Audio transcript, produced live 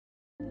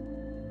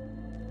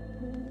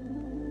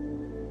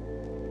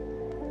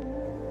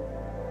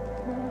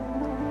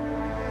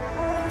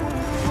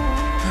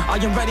I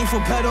am ready for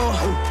battle,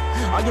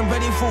 I am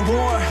ready for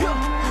war.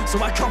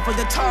 So I come for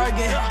the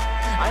target,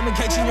 I'm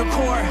engaging your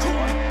core.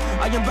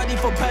 I am ready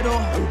for battle,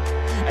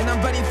 and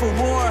I'm ready for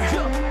war.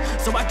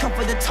 So I come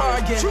for the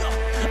target,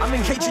 I'm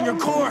engaging your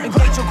core.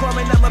 Engage your core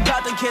and I'm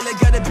about to kill it.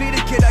 Gotta be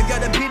the kid, I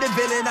gotta be the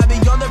villain. I be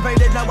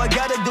underrated, now I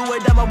gotta do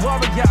it. I'm a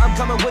warrior, I'm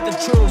coming with the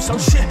truth. So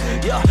shit,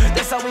 yeah,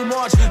 that's how we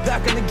march.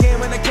 Back in the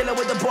game when I kill it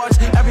with the bars.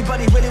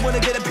 Everybody really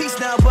wanna get a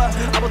piece now, but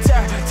I will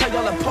tear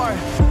y'all apart.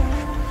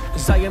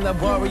 Cause I am the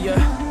warrior,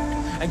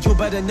 and you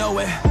better know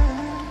it.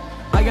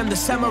 I am the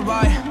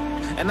samurai,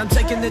 and I'm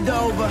taking it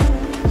over.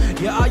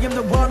 Yeah, I am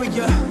the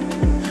warrior,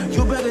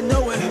 you better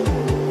know it.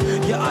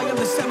 Yeah, I am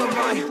the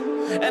samurai,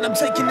 and I'm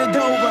taking it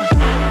over.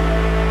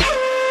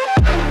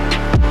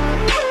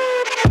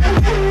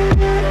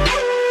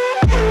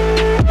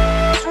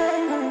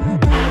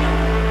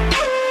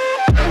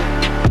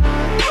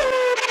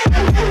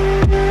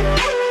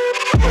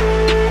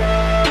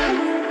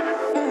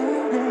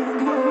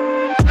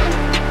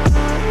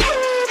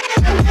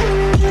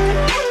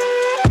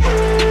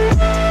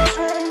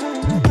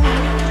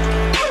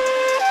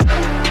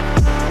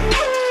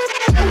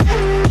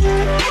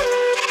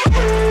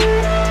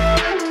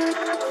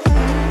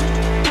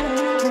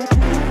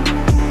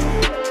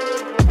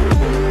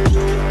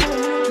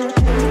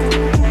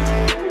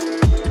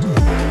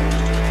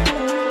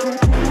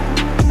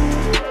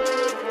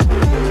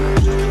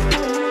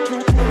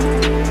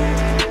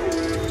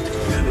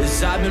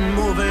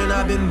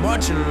 I've been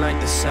marching like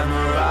the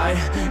samurai,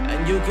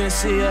 and you can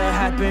see it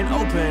happen.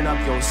 Open up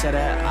your set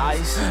of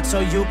eyes, so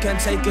you can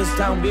take us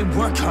down. We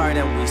work hard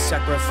and we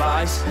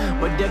sacrifice,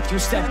 but if you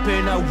step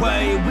in our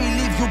way, we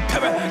leave you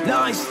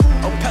paralyzed.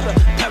 Oh,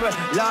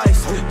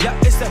 paralyzed. Yeah,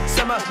 it's the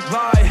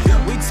samurai.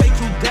 We take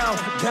you down.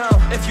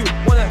 If you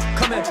wanna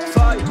come and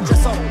fight,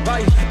 that's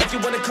alright. If you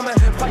wanna come and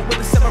fight with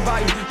the samurai,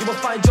 you will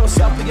find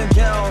yourself being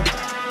down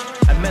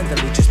and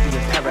mentally just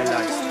being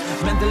paralyzed.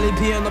 Mentally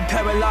being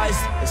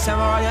paralyzed, the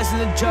samurai isn't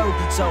a joke.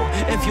 So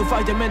if you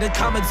fight them in the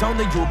comment zone,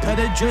 then you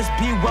better just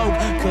be woke.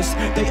 Cause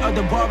they are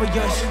the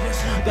warriors,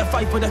 they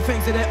fight for the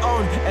things that they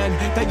own. And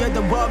they are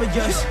the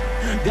warriors,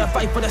 they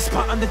fight for the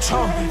spot on the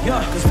throne.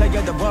 Yeah, cause they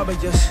are the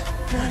warriors,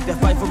 they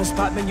fight for the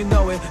spot, man, you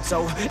know it.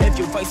 So if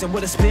you fight them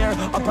with a spear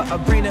up an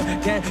arena,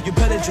 then you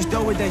better just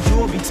know it. That you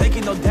will be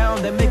taking them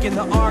down. They're making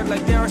the art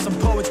like there are some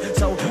poets.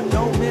 So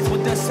don't miss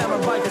with the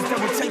samurai, cause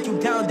they will take you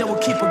down, they will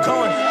keep it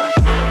going.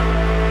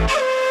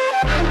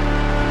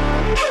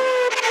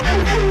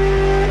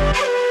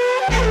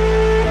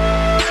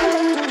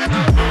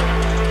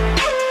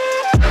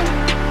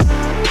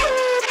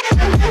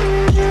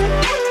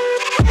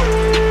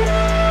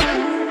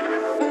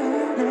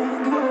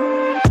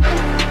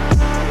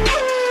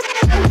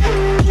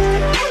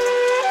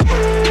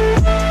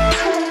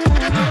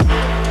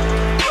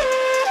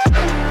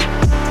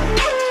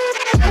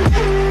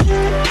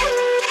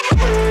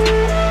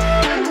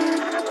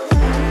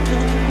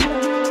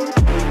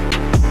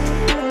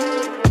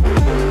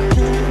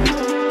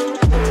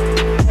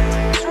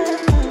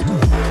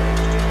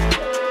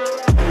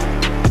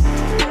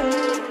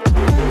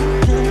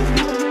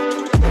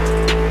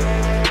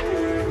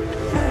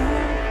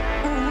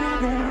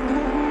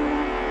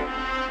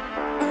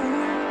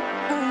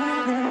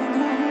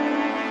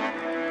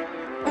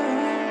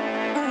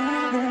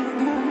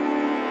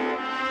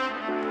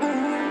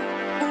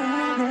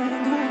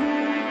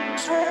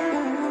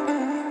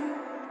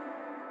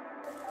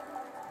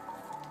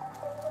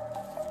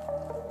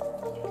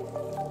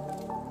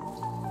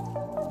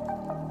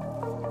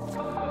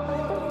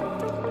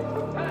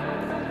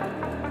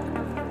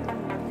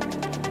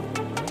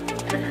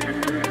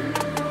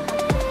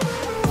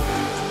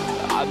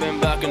 I've been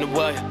back in the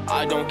way,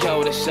 I don't care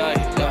what they say,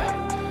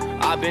 yeah.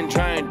 I've been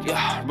drained,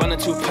 yeah, running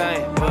to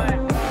pain,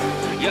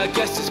 yeah, I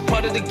guess it's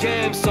part of the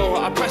game, so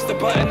I press the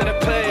button and I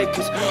play.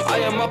 Cause I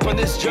am up on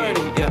this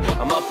journey, yeah,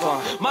 I'm up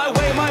on my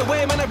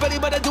way, man, I'm ready,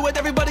 but I do it.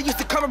 Everybody used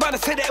to come around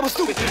and say that it was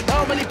stupid.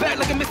 Now I'm really back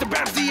like a Mr.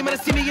 Ramsey, man, I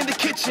see me in the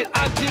kitchen.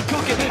 I did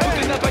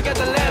cooking up, I got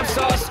the lamb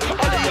sauce. All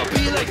of y'all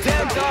be like,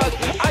 damn dog,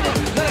 I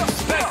didn't let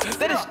expect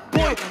that this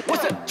boy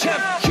was a champ,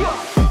 yeah.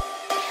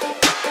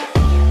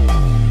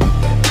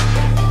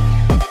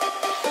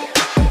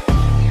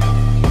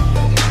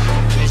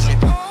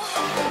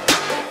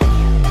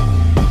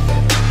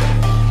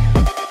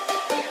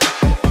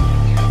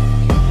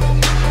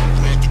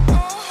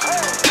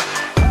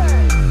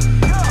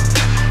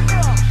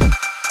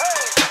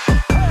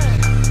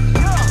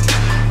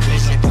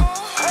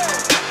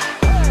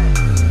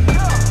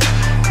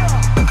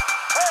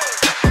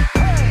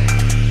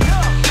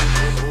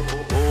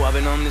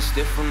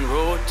 Different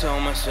road, tell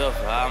myself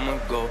I'ma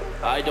go.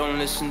 I don't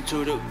listen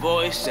to the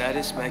voice that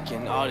is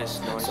making all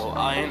this noise. So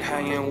I ain't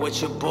hanging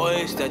with your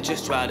boys that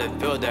just try to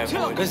fill that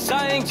void. Cause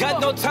I ain't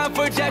got no time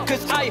for that.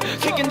 Cause I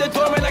kick in the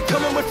door and I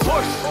come in with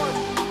force.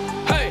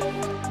 Hey,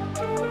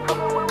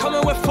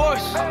 coming with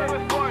force.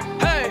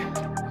 Hey,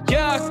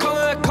 yeah,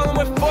 coming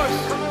with force.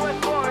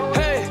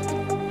 Hey,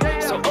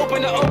 so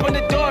open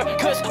the door.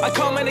 Cause I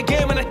come in the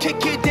game and I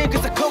kick it in.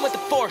 Cause I come with the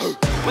force.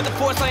 With the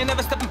force, I ain't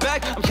never stepping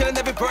back. I'm killing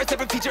every verse,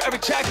 every feature, every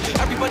track.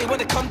 Everybody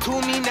wanna come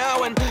to me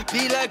now and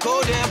be like,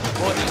 oh damn,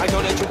 boy, I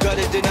know that you got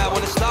it, then I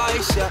wanna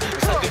slice, yeah.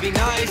 It's like to be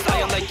nice, I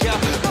am like, yeah.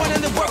 Put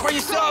in the work for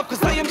yourself,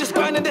 cause I am just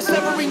grinding this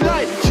every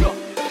night, yeah.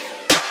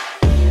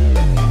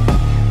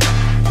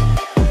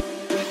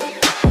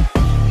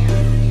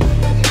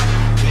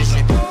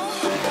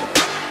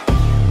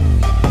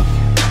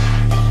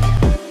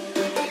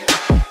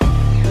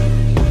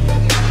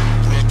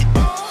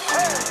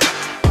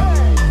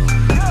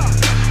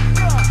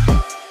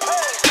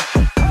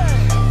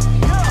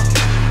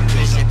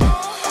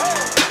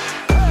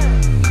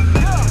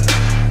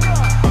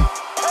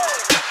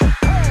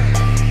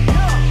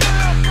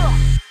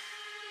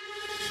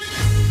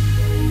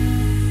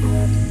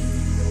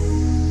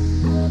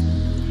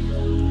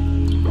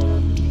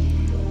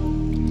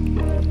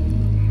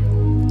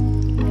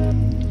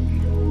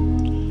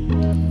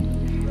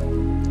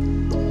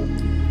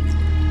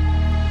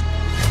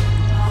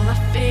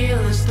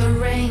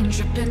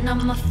 Dripping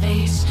on my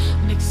face,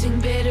 mixing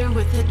bitter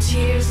with the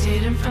tears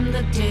hidden from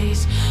the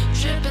days.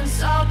 Dripping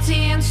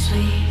salty and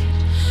sweet,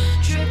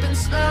 dripping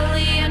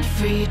slowly and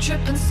free.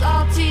 Dripping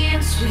salty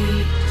and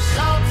sweet,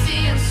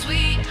 salty and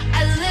sweet.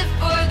 I live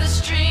for the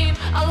stream,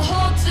 I'll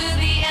hold to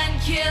the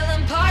end,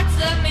 killing parts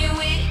of me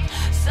weak.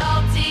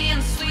 Salty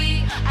and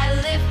sweet, I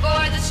live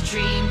for the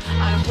stream,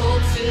 I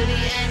hold to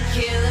the end,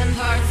 killing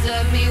parts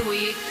of me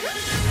weak.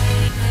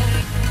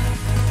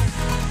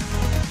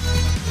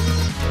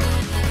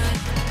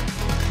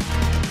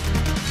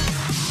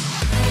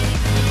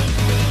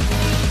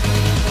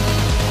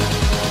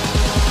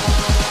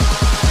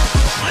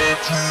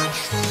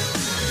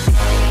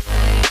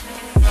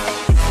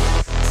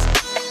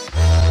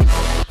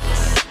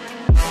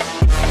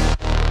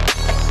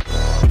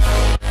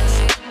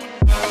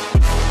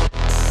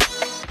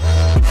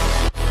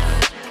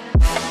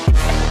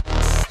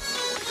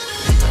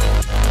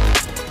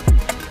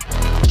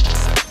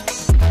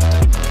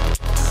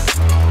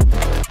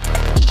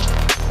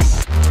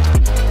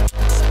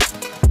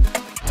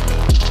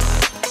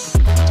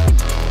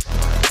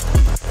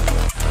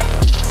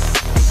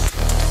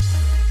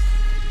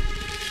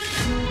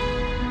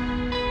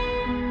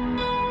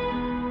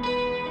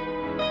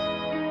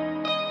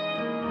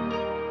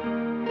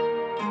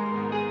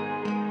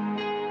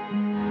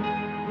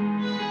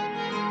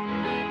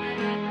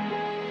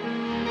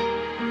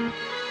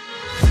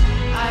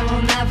 I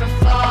will never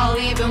fall,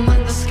 even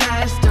when the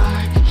sky is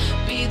dark.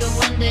 Be the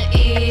one to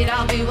eat,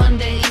 I'll be one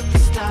to eat the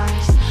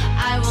stars.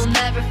 I will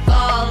never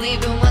fall,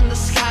 even when the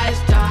sky is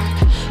dark.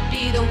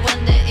 Be the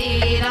one to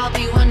eat, I'll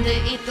be one to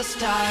eat the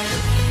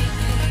stars.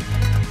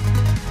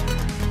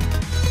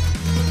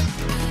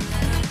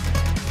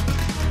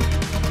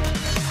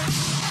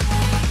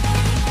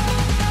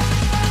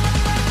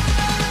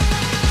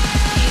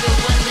 Be the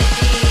one to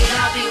eat,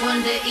 I'll be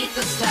one to eat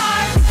the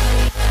stars.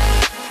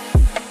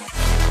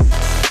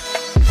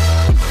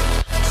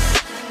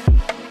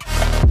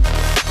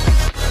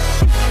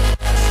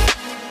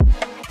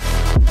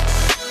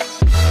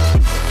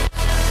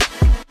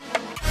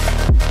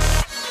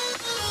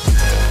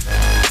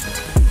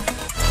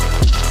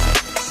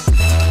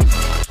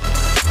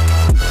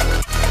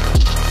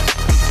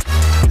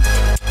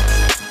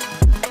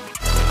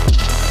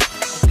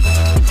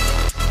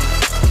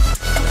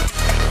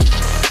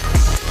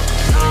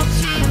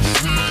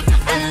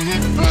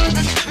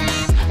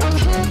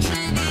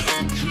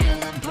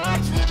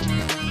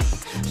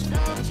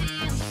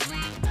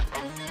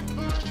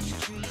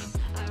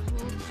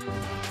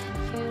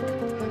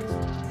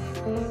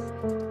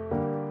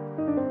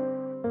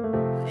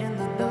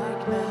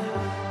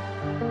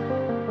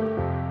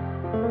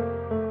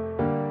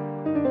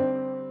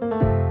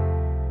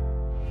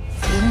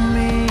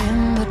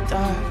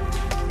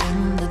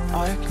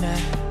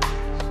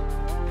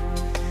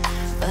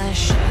 My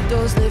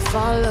shadows, they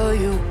follow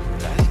you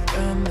like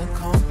a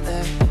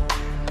complex.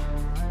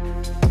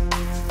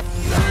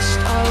 Lost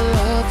all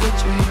of the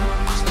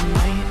dreams, the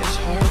night is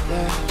hard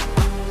there.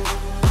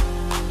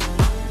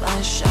 My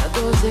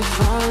shadows, they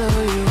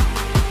follow you.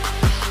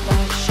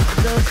 My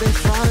shadows, they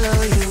follow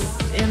you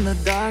in the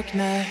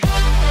darkness.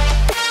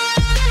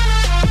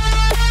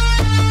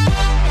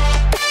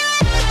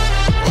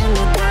 In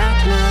the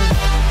darkness.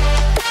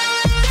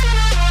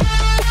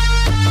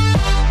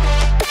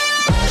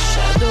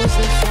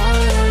 They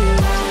follow you.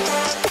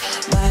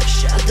 My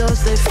shadows,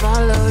 they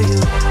follow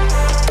you.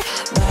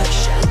 My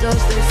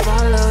shadows, they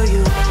follow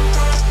you.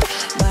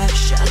 My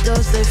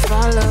shadows, they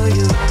follow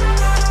you.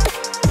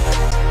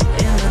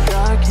 In the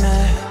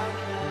darkness.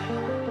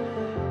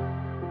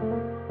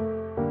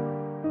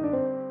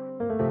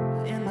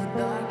 In the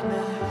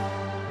darkness.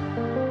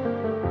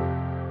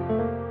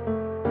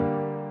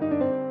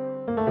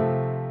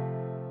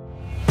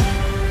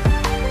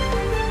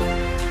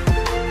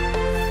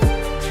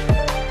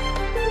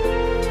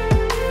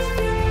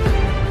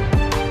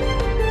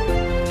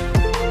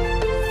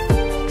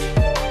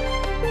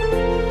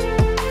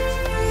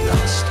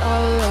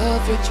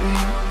 Your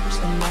dreams,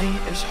 the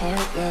night is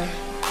hard there.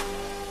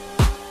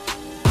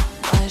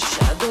 My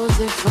shadows,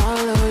 they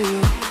follow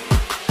you.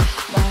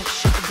 My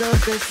shadows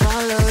shadows, they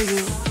follow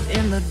you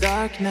in the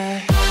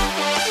darkness.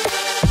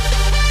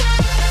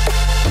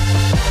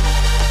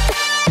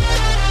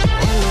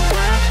 In the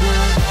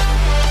darkness.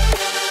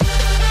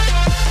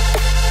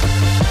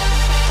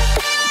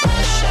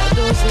 My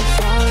shadows, they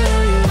follow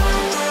you.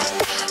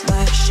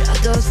 My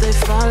shadows, they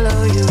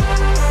follow you.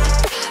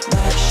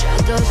 My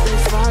shadows, they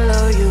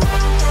follow you.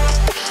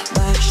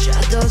 My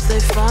shadows, they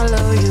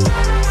follow you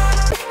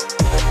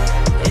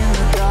in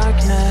the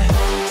darkness.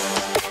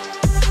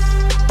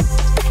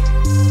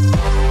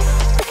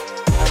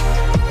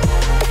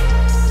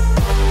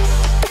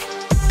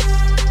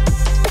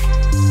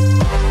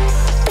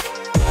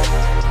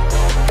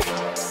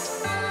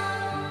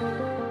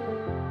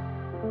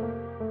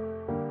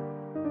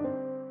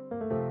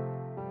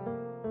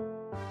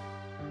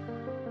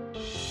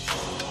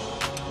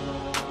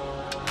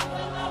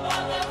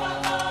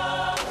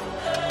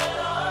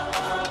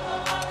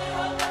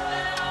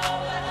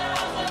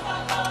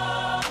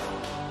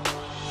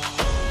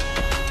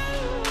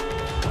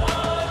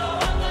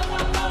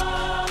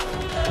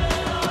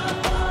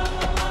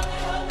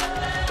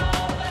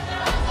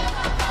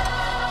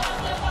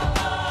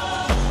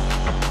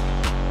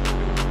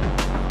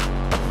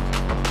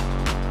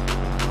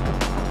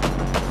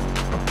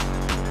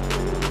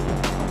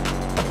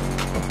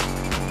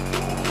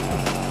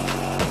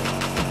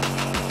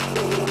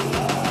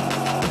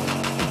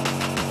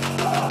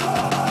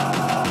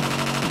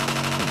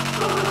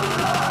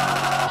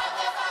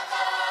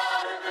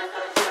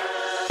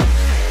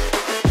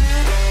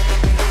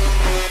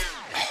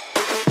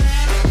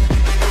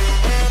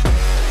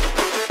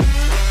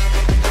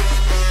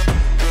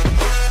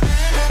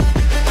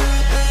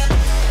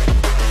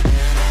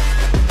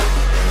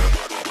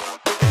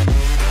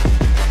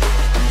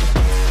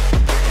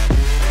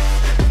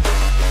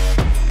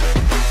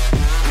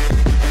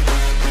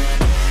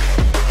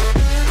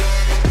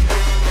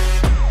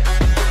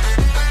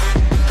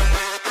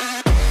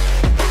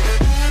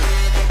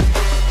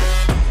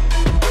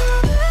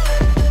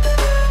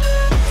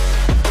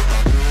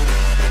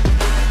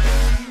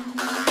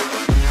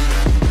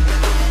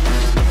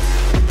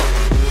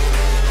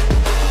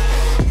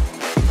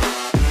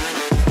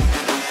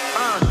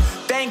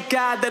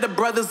 That the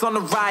brothers on the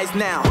rise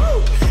now.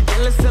 Woo!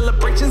 Endless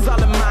celebrations all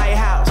in my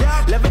house.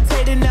 Yeah.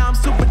 Levitating now, I'm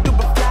super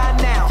duper fly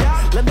now.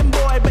 Yeah. London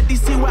boy, but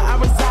DC where I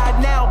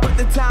reside now. Put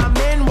the time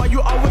in while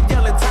you always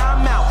yelling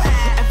time out.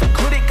 And for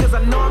quit it, cause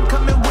I know I'm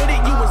coming with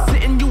it. You were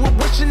sitting, you were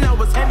wishing I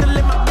was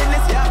handling my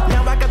business. Yeah.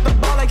 Now I got the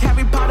ball like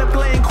Harry Potter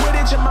playing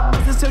Quidditch. And my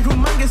business so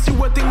humongous, you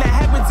would think that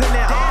happens in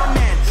there. Damn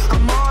man,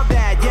 I'm all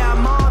that, yeah,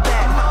 I'm all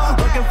that.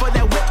 Working for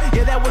that whip,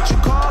 yeah, that what you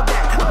call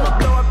that. I'ma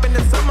blow up in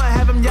the summer,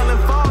 have him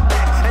yelling fall back.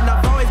 And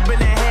I've always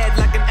been ahead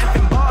like an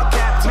effing ball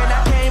cap. Man,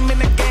 I came in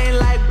the game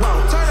like, whoa.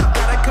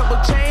 Got a couple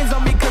chains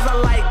on me cause I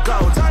like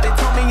gold. They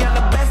told me I'm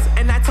the best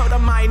and I told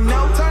them I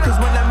know. Cause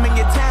when I'm in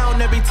your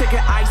town, every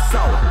ticket I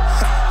sold.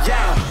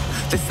 Yeah,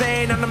 they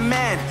saying I'm the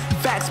man.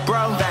 Facts,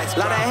 bro. Facts,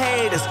 lot of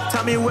haters.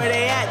 Tell me where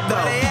they at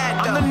though.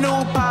 I'm the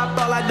new pop,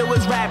 all I do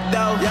is rap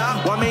though.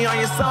 Yeah. Want me on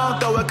your song,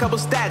 throw a couple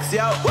stacks,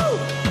 yo. Woo.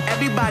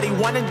 Everybody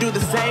wanna do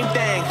the same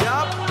thing.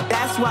 Yup.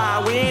 That's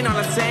why we ain't on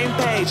the same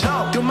page.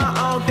 No. Do my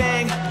own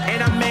thing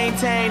and I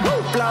maintain.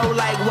 Woo. Flow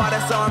like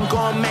water, so I'm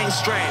going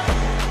mainstream.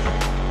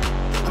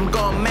 I'm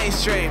going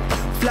mainstream.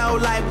 Flow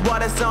like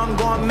water, so I'm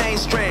going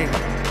mainstream.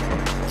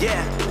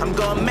 Yeah, I'm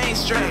going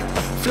mainstream.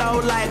 Flow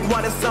like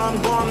water, so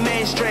I'm going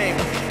mainstream.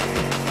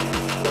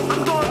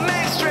 I'm going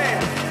mainstream.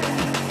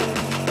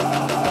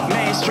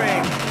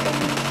 Mainstream.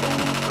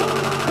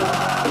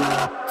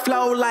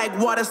 Flow like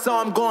water, so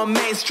I'm going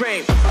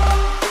mainstream.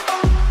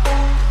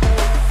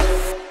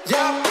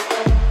 Yup.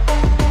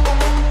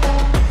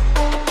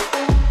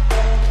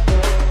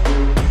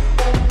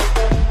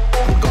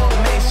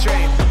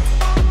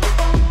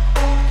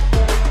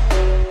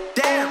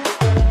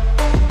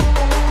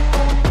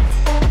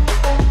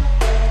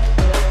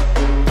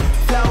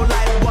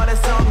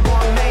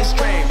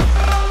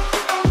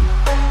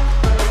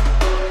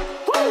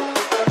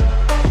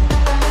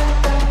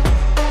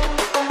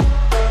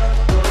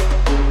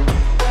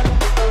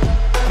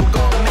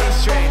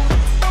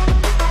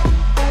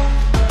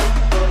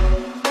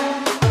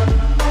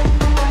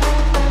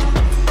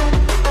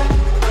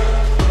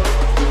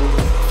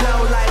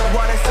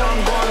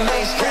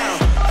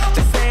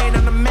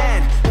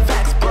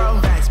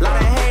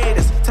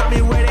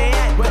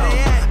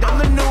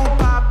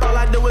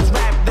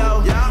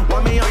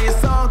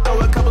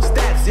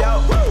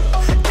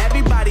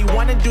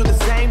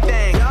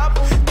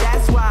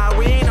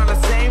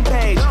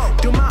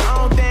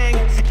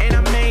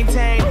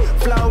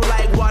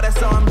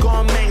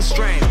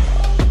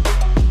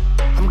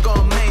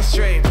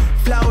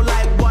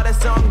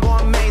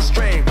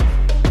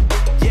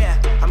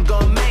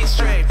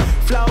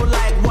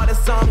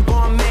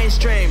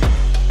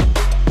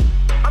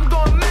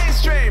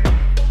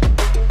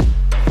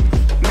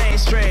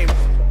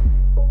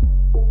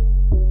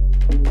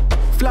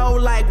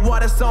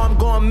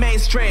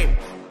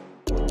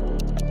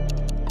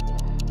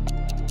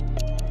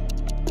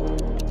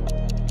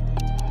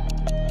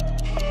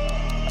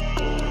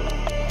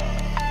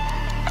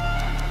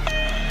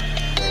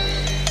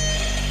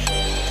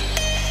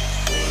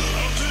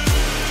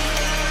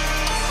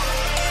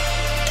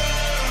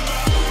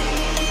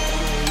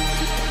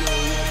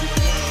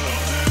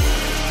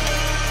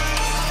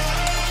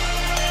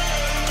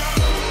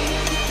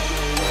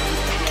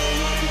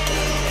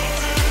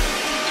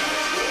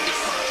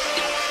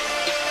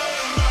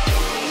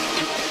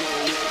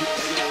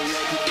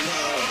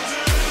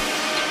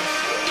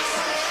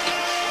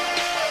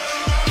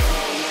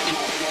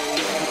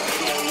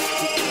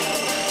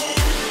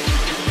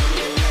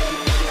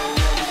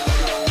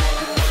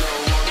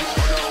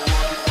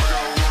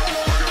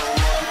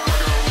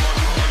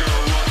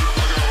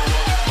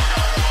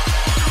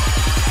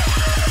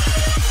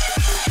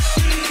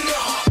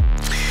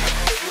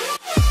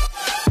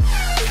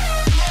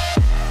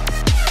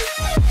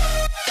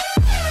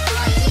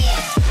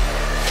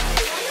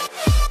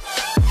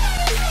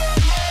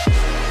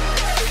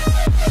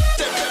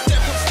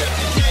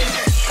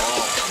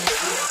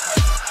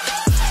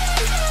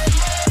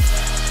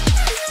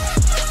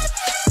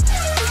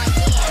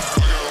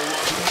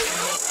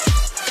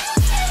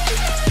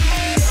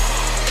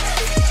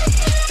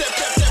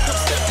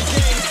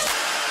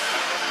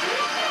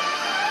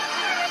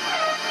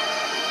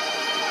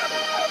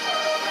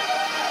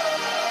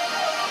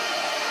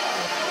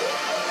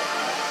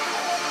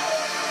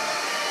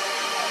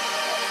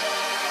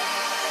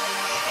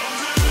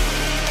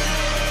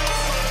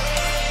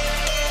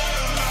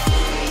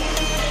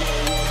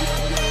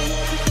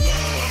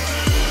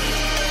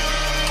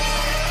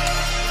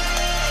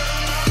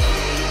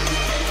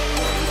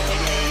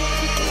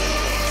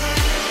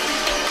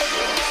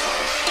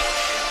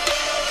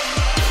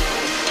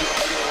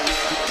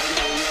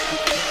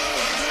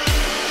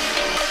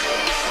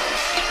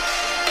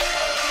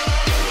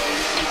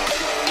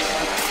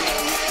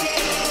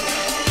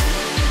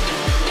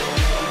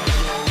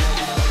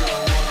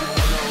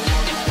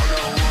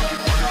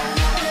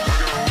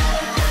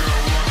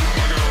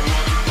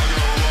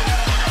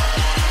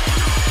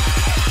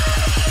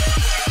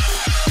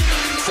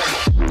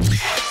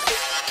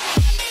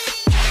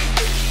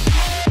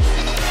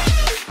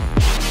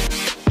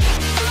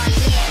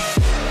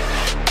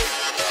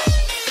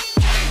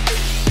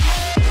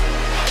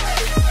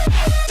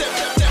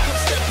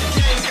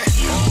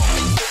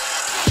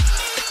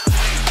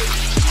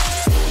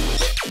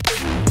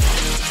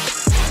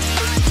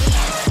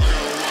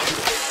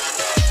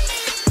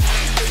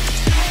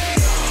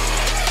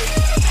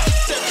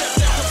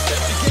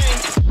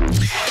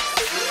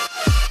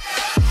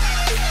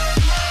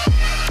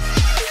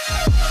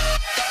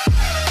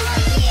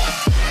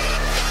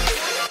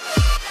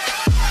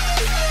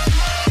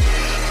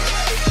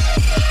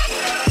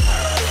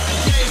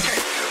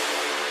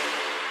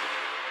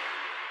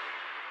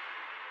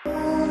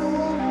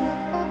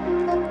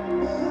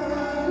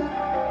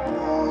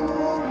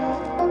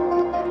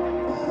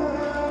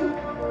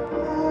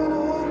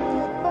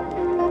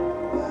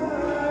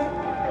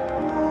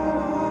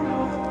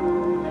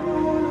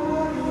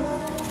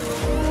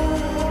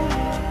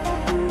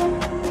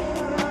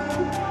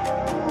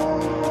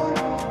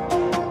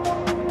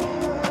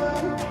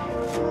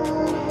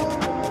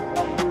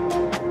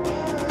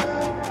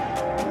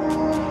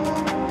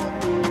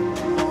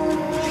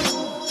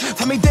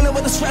 me dealing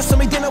with the stress, on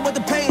me dealing with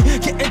the pain.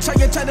 Getting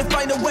trying to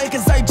find a way,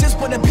 cause I just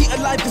wanna be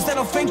alive. Cause I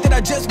don't think that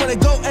I just wanna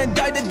go and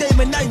die today.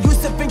 Man, I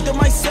used to think to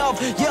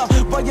myself, yeah,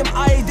 why am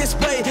I this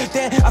way?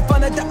 Then I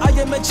found out that I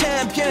am a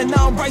champion.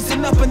 Now I'm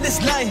rising up in this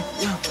light,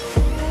 yeah.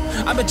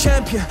 I'm a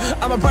champion,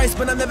 I'm a rise,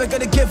 but I'm never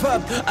gonna give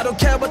up. I don't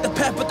care about the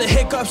path, but the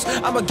hiccups.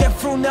 I'ma get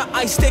through now,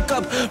 I stick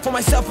up for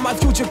myself and my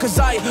future. Cause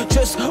I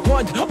just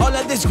want all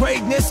of this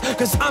greatness.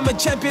 Cause I'm a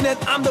champion and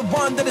I'm the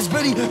one that is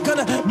really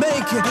gonna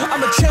make it.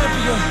 I'm a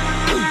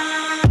champion.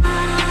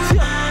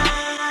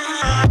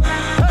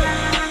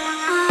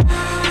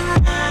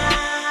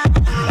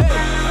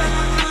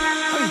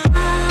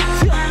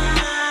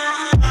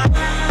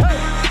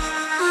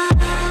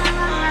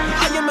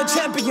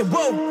 Champion,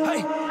 whoa,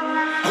 hey,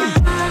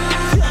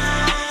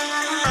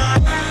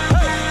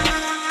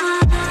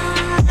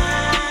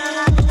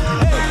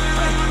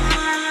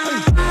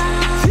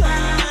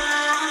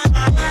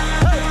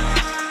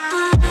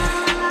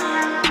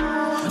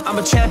 I'm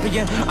a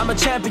champion, I'm a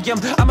champion.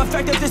 I'm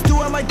effective, just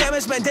doing my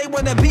damage, man. They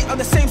wanna be on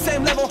the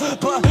same level,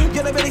 but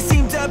you don't really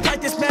seem to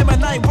practice, man.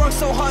 Man, I work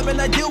so hard, man.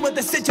 I deal with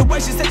the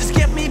situations that just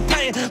give me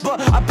pain, but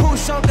I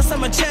push on cause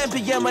I'm a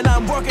champion, and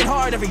I'm working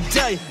hard every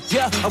day.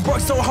 Yeah, I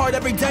work so hard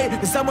every day,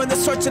 cause I'm in the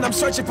search and I'm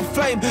searching for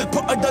flame.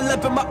 Put the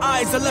lip in my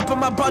eyes, the lip in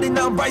my body,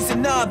 now I'm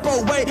rising up.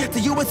 Oh wait, to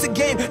you it's a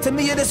game, to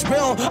me it is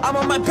real. I'm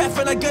on my path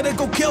and I gotta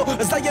go kill,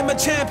 cause I am a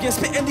champion.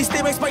 Spitting these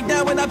lyrics right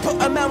now and I put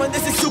them out, and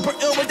this is super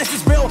ill, but this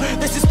is real,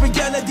 this is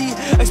reality.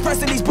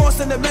 Expressing these bars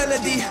in the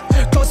melody.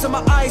 Closing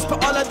my eyes,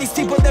 but all of these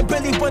people that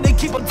really wanna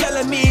keep on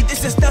telling me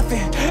this is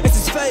nothing, this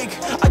is fake.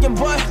 I am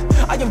what?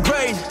 I am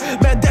great.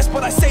 Man, that's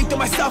what I say to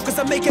myself, cause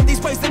I'm making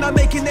these waves and I'm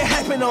making it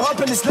happen. Oh, up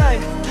in this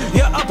line,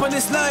 yeah, up on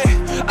this line.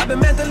 I've been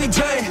mentally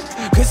drained,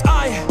 cause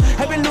I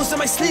have been losing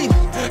my sleep.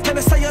 Can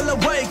I stay all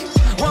awake?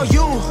 While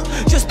you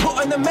just put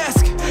on the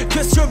mask,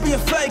 cause you're being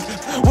fake.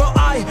 Well,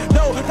 I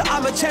know that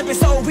I'm a champion,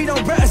 so we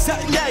don't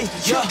resonate.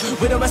 Yeah,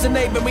 we don't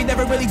resonate, but we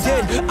never really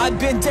did. I've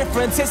been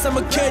different since I'm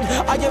a kid.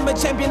 I am a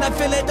champion, I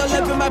feel it all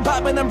up in my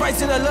pop, and I'm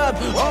rising to love.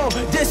 Oh,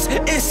 this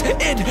is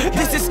it,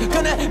 this is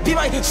gonna be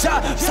my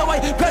shot. So I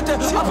grab the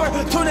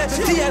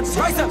opportunity and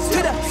rise up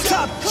to the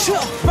top.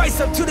 Chill, rise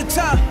up to the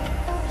top,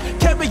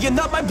 carrying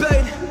up my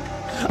blade.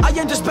 I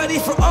am just ready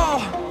for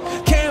all,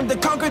 came to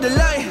conquer the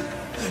light.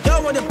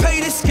 Y'all wanna play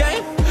this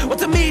game? Well,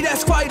 to me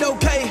that's quite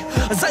okay,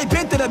 as I've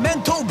been to the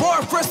mental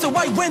war first, so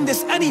I win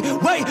this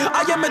anyway.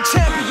 I am a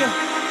champion,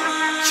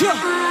 yeah,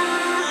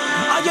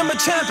 I am a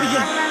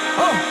champion.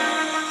 Oh,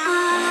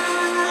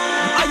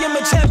 I am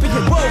a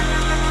champion,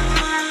 whoa.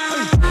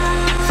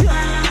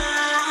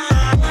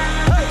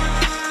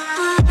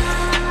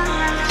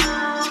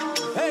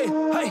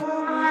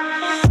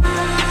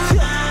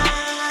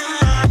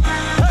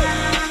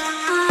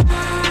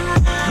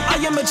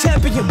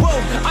 Champion,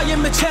 whoa, I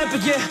am a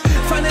champion.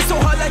 Find it so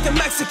hard like a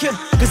Mexican,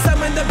 cause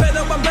I'm in the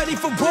battle, I'm ready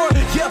for war.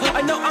 Yeah,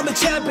 I know I'm a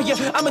champion,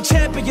 I'm a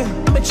champion,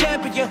 I'm a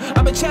champion,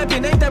 I'm a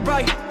champion, ain't that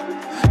right?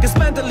 Cause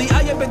mentally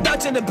I have been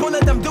dodging the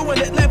bullet, I'm doing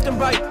it left and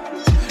right.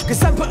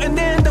 Cause I'm putting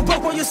in the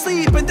work while you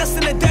sleep, and that's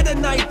in the dead of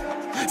night.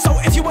 So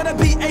if you wanna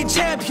be a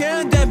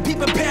champion, then be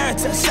prepared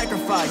to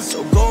sacrifice.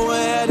 So go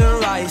ahead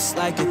and rise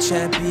like a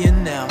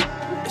champion now.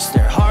 It's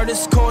their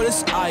hardest,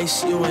 coldest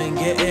ice, you ain't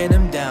getting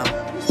them down.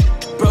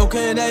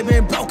 Broken, they've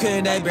been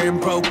broken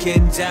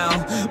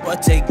down,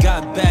 but they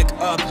got back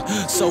up,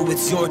 so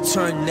it's your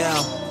turn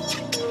now.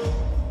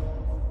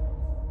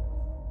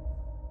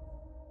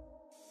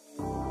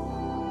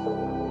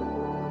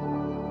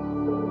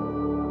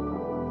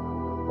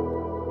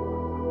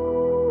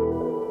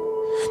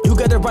 You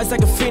gotta rise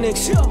like a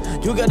phoenix,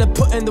 you gotta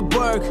put in the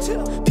work.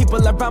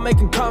 People around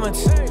making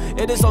comments,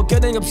 it is all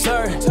getting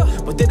absurd,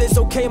 but it is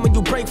okay when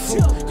you break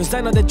through, cause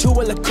I know that you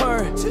will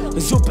occur.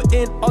 Cause you put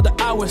in all the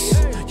hours,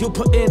 you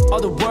put in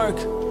all the work.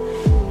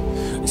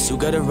 Cause you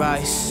gotta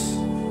rise,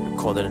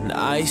 call it an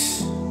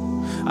ice.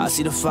 I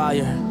see the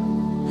fire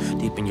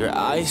deep in your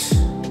eyes.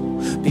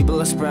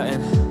 People are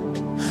spreading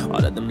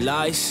all of them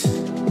lies,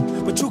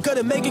 but you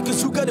gotta make it,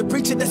 cause you gotta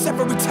preach it, that's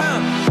every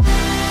time.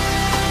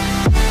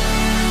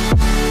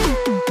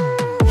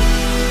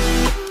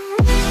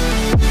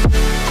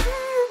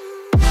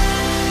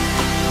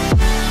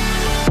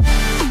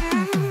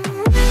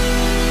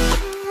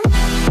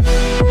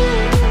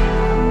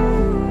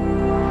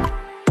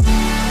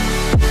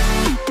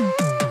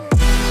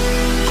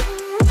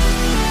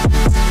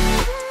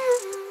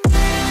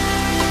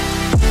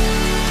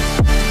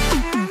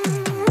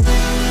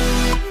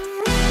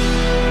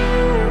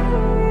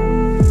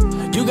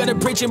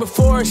 Preaching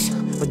before us,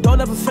 but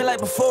don't ever feel like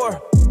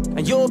before.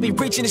 And you'll be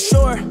reaching the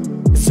shore,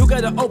 cause you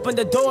gotta open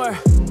the door.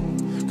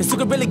 Cause you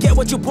can really get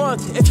what you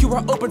want if you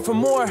are open for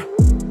more.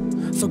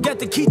 So get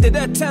the key to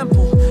that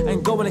temple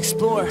and go and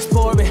explore.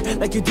 Explore it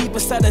like you're deep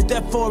inside of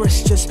that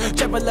forest. Just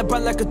travel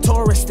around like a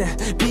tourist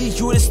and be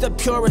you is the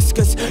purest.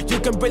 Cause you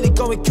can really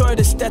go and cure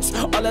this. That's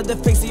all of the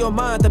things in your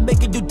mind that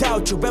making you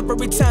doubt you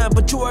every time.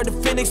 But you are the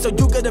phoenix, so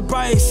you gotta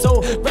rise.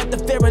 So wrap the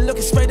fear and look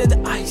it straight in the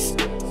eyes.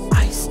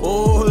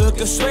 Oh,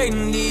 look us straight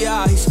in the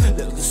eyes.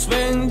 Look us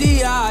straight in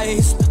the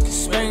eyes.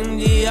 Swing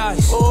the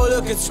ice. Oh,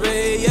 look at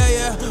Sway, yeah,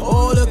 yeah.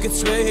 Oh, look at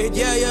Sway,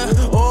 yeah,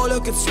 yeah. Oh,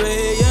 look at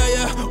Sway, yeah,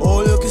 yeah.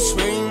 Oh, look at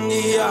Swing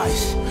the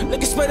ice.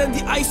 Look at Sway than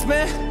the ice,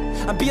 man.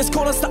 And be as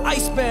cold as the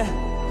ice, man.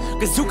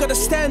 Cause you gotta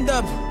stand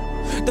up,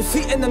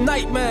 defeating the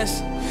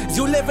nightmares.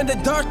 You live in the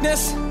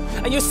darkness,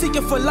 and you're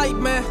seeking for light,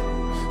 man.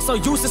 So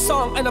use the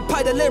song and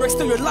apply the lyrics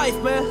to your life,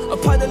 man.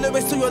 Apply the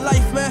lyrics to your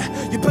life,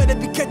 man. You better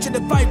be catching the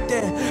vibe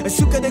there. As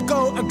you gotta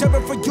go, I'm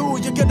coming for you.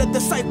 You're gonna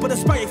decipher the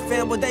sprite,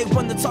 fam. But they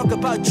wanna talk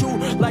about you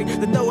like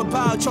they know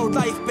about your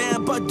life,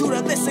 man. But do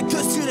not listen,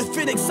 cause you're the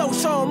feeling. So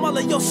show them all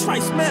of your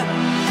stripes,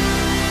 man.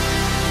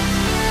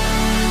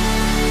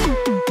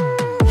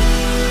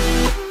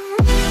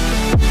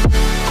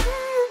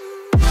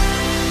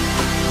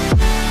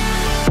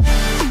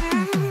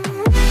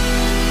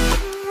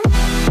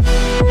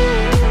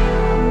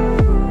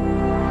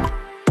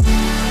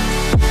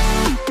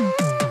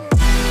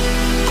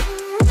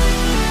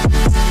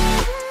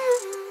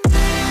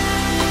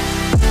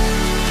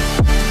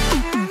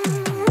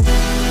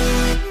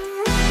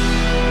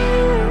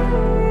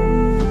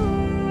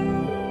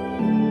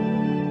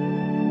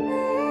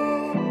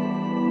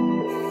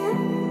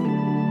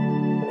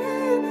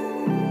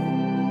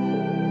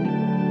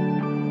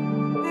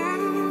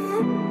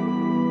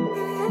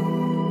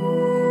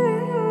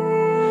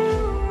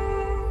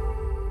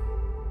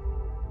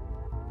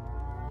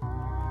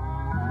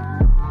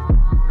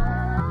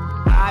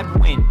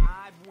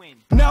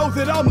 Now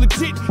that I'm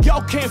legit,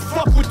 y'all can't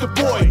fuck with the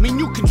boy. Mean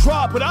you can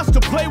try, but I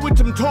still play with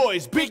them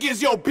toys. Big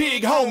is your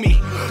big homie.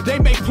 They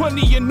make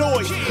plenty of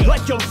noise,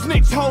 like your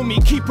snitch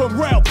homie. Keep them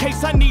round,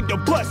 case I need to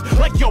bust,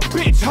 like your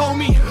bitch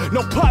homie.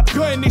 No pop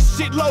gun, this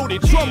shit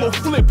loaded. Drum will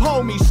flip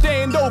homie.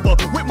 Stand over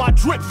with my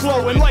drip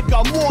flowing like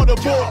I'm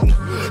waterboarding.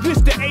 This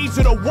the age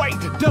of the white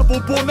devil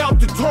born out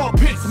the tar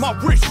pits. My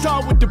wrist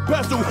shine with the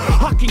bezel.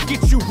 I can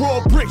get you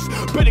raw bricks.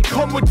 Better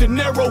come with the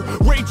narrow.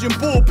 Raging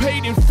bull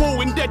paid in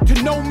full and dead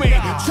to no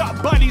man.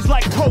 Chop bodies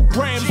like coke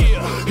grams.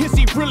 Is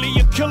he really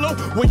a killer?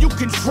 Well, you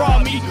can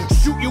try me.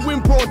 Shoot you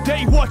in broad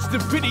day. Watch the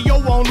video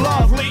on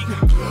Live Leak.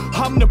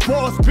 I'm the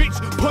boss, bitch.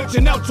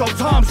 Punching out your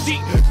time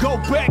sheet. Go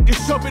back and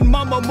shoving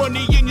mama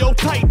money in your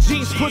tight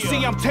jeans.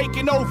 Pussy, I'm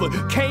taking over.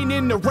 Cane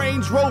in the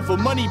Range Rover.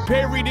 Money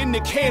buried in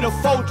the can of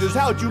Folgers.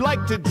 How'd you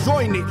like to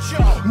join it?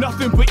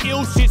 Nothing but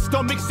ill shit.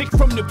 Stomach sick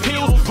from the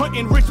pills.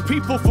 Hunting rich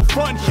people for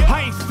fun.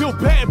 I ain't feel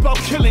bad about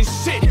killing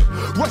shit.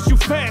 Rush you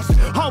fast.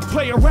 I don't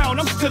play around.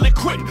 I'm still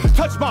equipped.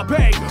 Touch my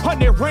bag.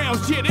 100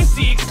 rounds. Yeah, this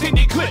the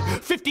extended clip.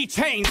 50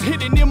 chains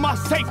hidden in my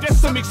safe. That's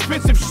some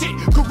expensive shit.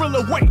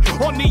 Gorilla weight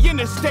on the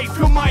interstate.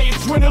 Feel my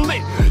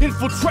adrenaline.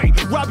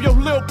 Infiltrate. Rob your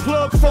little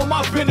plug for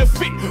my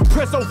benefit.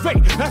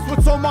 Preservate. That's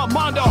what's on my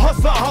mind. A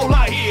hustler, all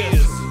I hear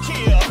is.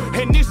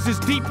 And this is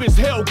deep as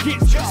hell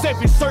gets.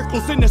 7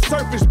 circles in the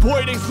surface,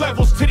 boy, there's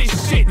levels to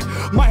this shit.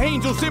 My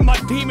angels and my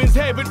demons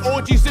having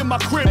orgies in my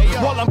crib,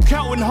 while I'm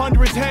counting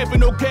hundreds,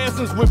 having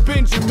orgasms with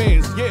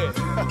Benjamins. Yeah.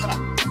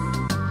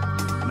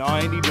 No,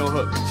 I ain't need no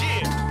hook.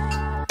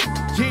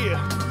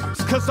 Yeah,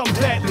 it's cause I'm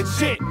that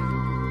legit.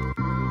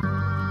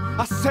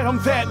 I said I'm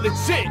that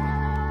legit.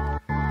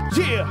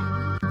 Yeah.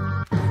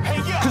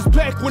 Cause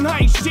back when I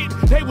ain't shit,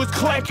 they was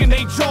clacking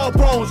they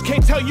jawbones.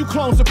 Can't tell you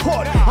clones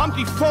apart, I'm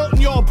defaulting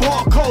your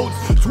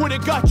barcodes. Twitter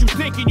got you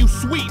thinking you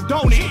sweet,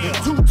 don't it?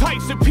 Two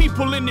types of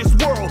people in this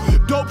world,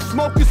 dope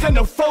smokers and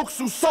the folks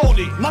who sold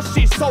it. My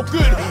shit's so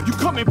good, you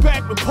coming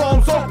back with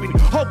palms open,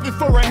 hoping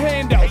for a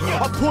handout.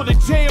 I pull the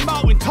jam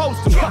out and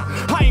toast them.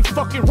 I ain't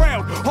fucking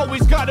round,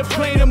 always got a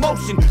plan in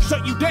motion.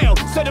 Shut you down,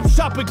 set up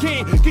shop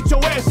again, get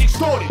your ass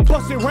extorted.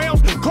 Busting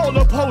rounds, call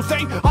up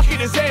Jose, I'll get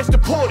his ass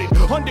deported.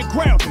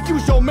 Underground,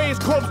 use your man's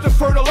corpse to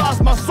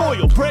fertilize my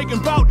soil. Bragging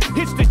about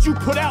hits that you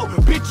put out,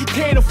 bitch, you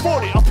can't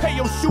afford it. I'll pay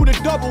your shooter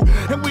double,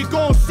 and we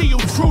gon' see you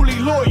truly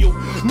loyal.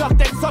 Knock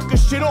that sucker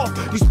shit off,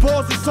 these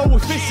balls are so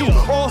official.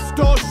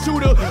 All-star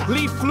shooter,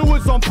 leave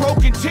fluids on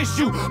broken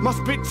tissue. My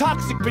spit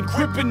toxic, been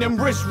gripping them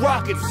wrist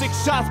rockets.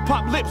 6 shots,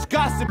 pop lips,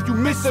 gossip, you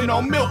missing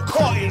on milk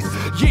cartons.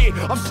 Yeah,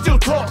 I'm still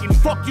talking,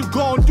 fuck you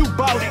gon' do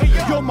bout it.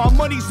 Yo, my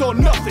money's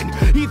on nothing,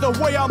 either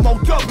way I'm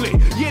on doubling.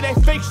 Yeah,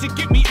 that fake shit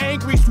get me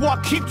angry, so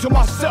I keep to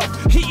myself.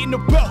 Heating the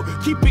belt,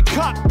 keep it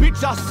cocked,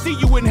 bitch, I see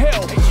you in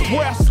hell,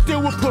 where I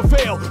still will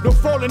prevail. No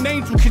fallen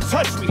angel can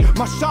touch me,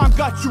 my shine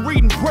got you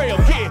reading braille.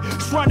 Yeah,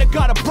 Shriner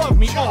got above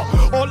me.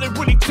 All it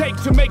really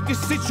takes to make this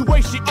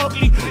situation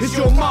ugly is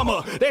your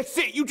mama. That's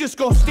it, you just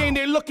gon' stand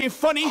there looking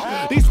funny.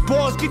 These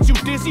bars get you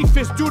dizzy,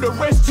 fist do the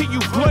rest till you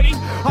bloody.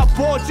 I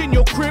barge in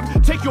your crib,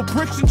 take your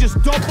bricks and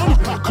just dump them.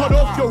 Cut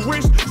off your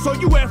wrist, so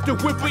you have to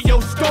whip it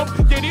your stump.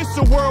 Yeah, this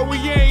a world we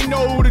ain't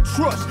know who to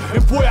trust,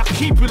 and boy, I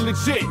keep it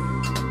legit.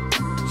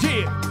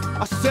 Yeah,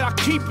 I said I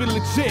keep it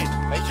legit.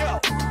 Hey, yo.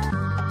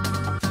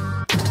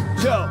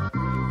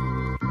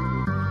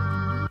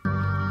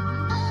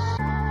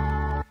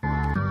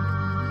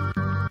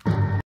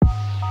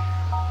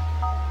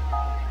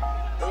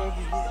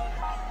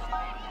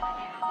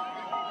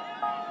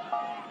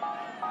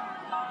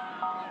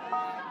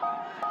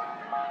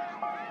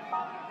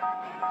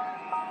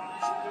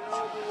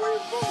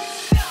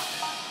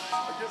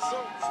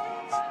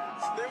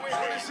 They wait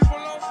for this shit for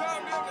a long time.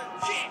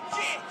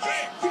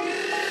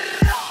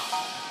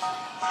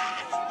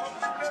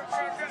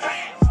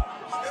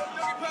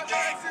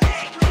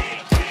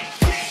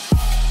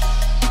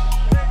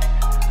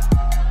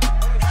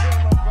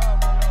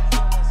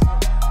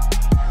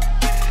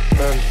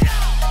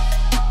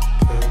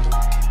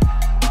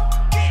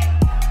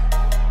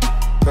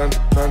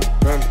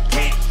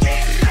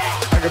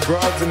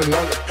 in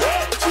Atlanta,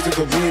 choose to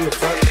go be in the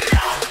family.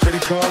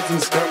 Credit cards and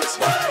the scammers,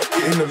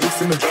 getting the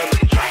licks in the van.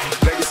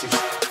 Legacies,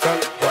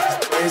 family,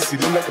 ANC,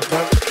 look like a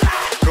panda.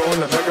 Going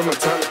like Mega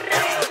Montana,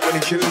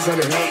 money killers on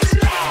their hands.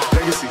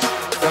 Legacies,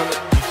 family,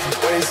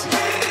 ANC,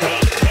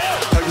 family.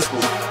 Huggy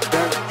school,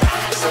 damn,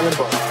 selling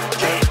ball,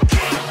 candy.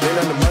 Laying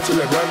on the macho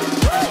like Randy,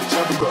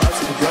 chopper go out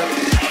to the granny.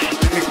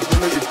 You nigga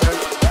pull up your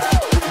panda,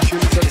 hope you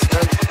killers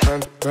understand.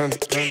 Panda.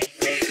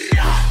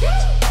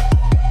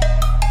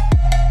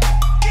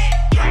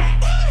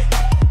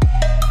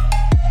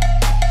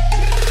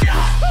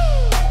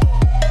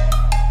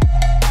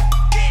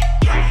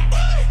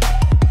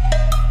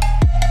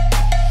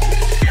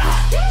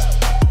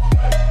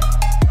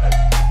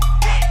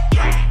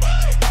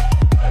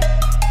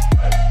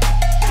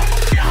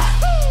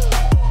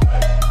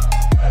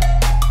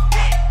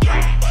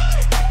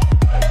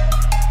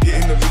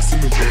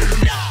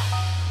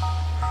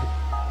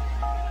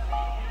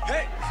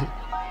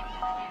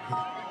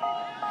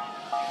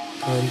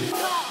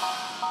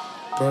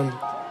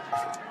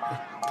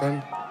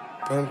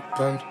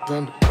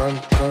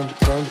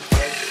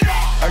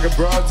 I got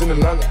broads in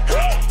Atlanta,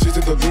 choose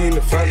to go be in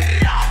the family.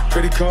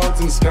 Credit cards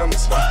and the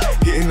scammers,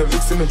 getting the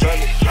licks in the van.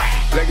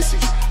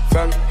 Legacies,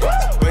 family,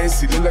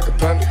 ANC, look like a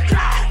panda.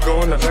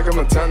 Going like Mega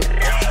Montana,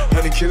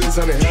 honey killers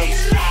on their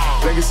hands.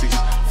 Legacies,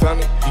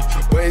 family,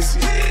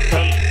 ANC,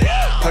 family.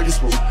 Pockets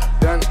full,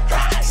 Danny,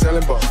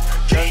 selling ball,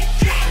 candy.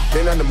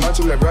 Laying on the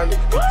macho like Randy,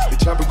 the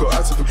chopper go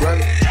out to the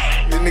granny.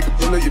 This nigga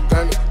pull up your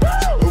panic,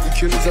 hope you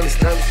killers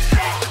understand it.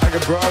 I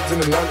got broads in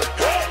Atlanta,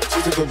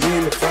 choose to go be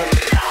in the family.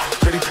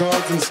 Credit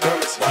cards and the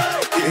scammers,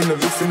 getting the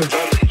licks in the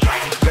van.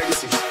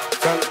 Legacies,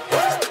 family,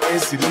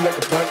 ANC, look like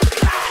a panda.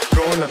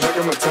 Going like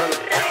Mega Montana,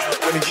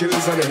 money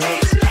killers on their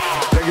hands.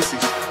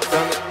 Legacies,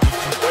 family,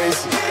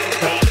 ANC,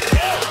 family.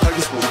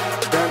 Pockets full,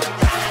 Danny,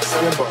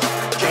 selling ball,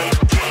 candy.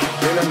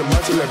 Laying on the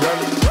macho like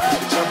Randy, the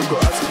chopper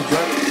go out to the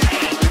granny.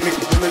 This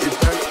nigga pull up your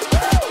panic,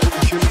 hope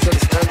you killers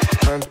understand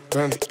it.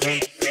 Panda.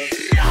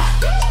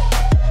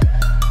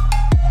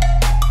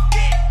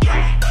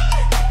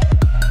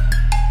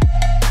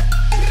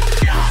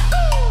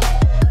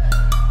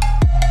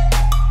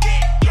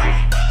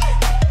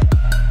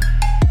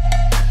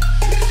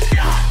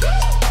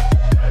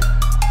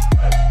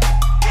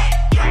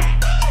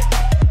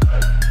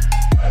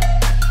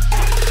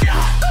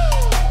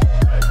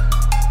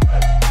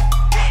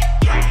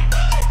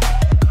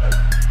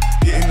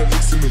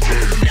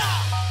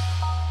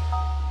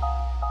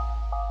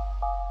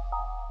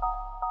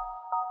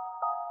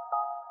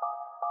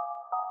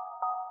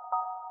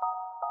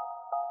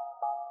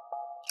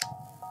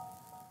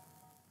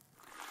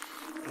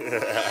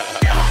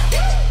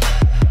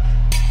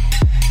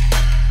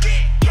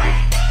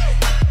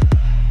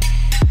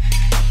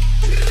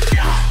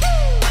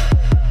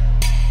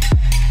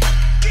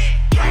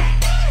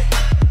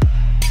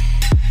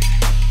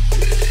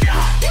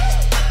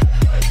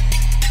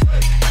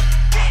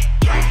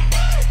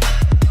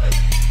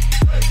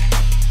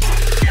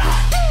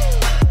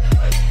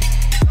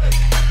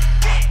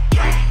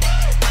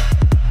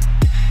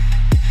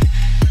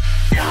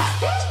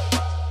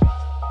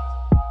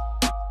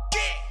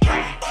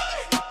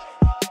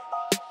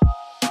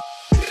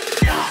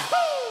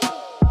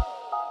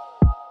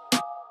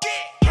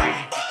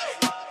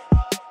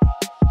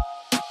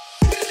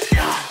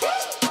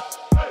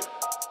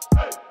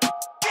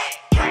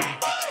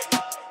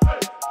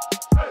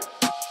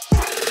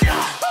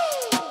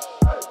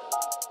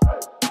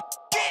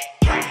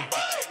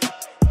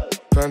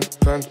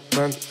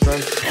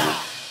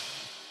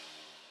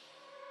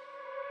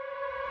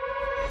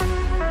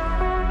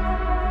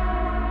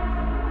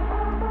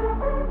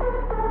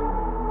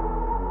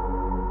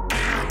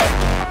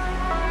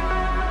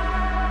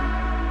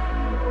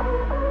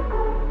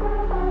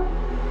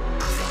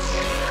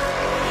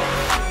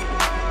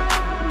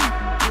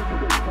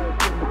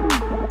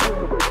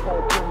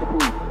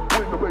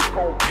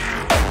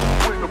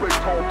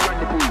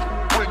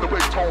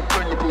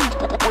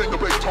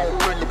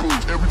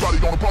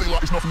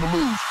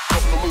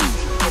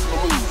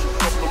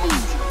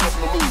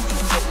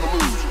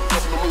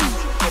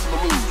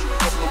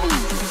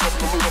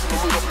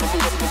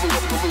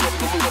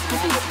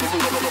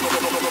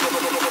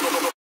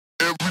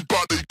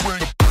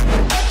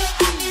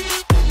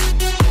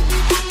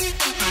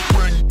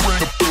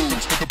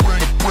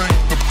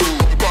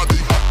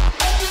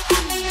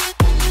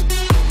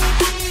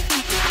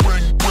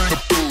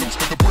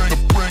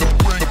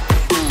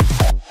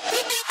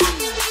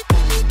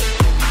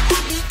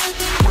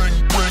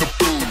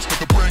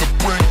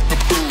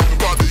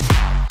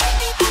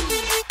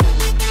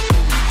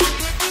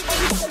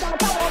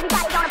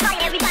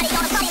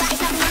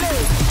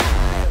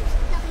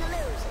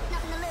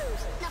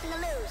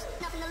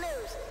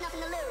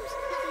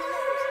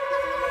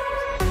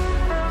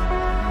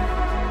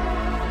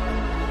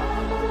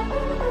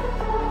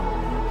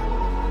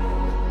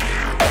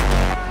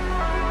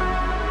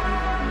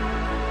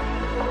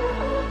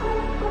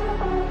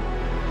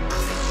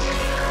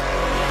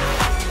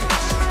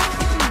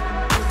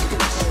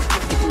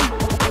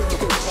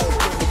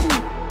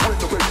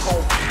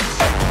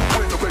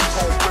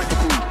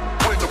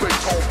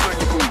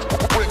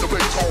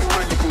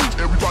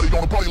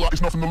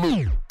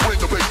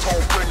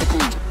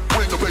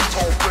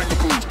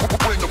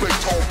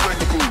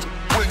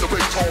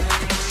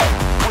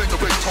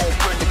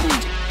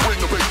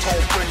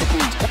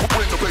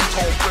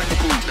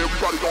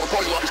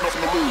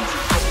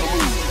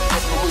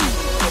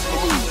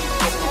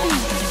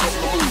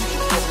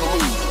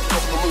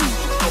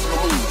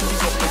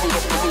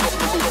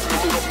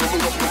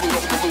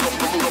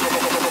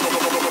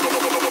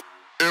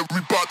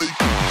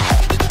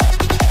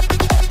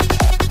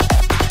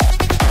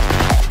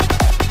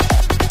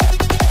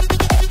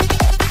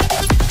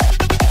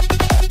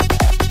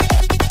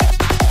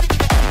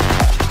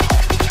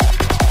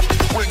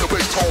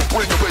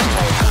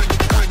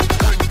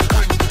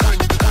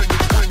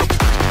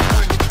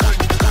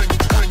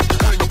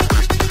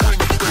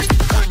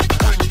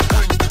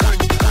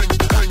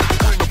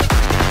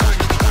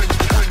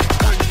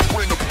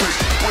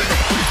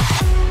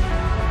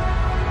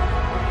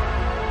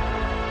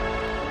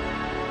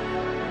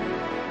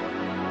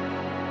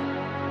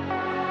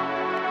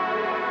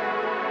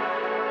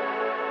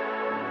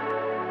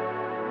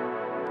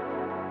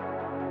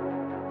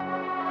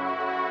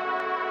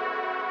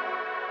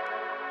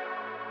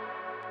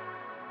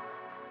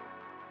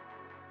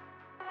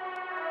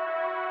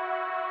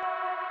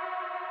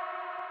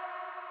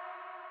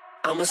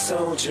 I'm a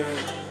soldier.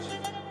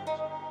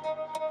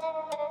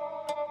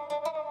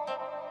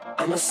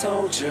 I'm a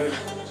soldier.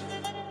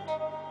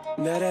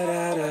 Da da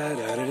da da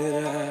da da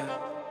da.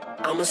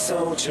 I'm a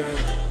soldier.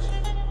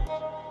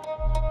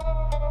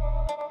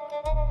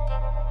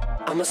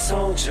 I'm a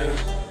soldier.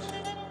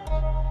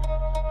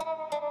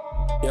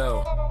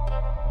 Yo.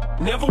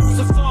 Never was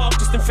a thug,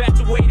 just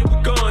infatuated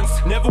with guns.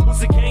 Never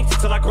was a gangster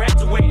till I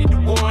graduated to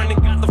one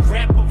and got the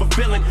rap of a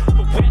villain,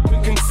 a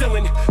weapon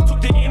concealing.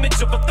 Took the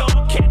image of a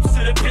thug,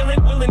 captured a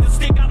villain, willing to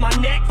stick out my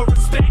neck for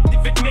respect.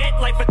 If it meant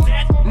life or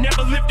death,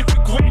 never lived to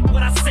regret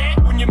what I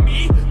said. When you're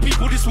me,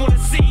 people just wanna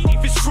see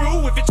if it's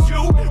true, if it's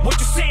you. What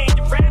you saying,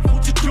 you rap,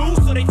 what you do,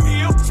 so they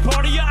feel it's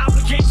part of your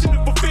obligation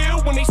to fulfill.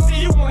 When they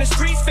see you on the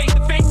streets, face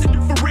to face, and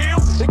you for real.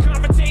 The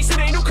confrontation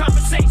ain't no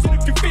conversation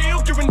if you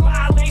feel you're in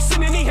violation.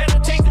 Any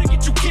hesitation to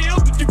get you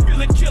killed. If you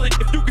feel it, kill it.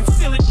 If you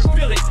conceal it,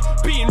 reveal it.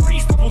 Being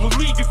reasonable to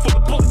leave you for the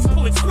bullets,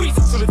 pull it, squeeze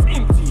it till it's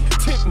empty.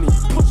 Tempt me,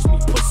 push me,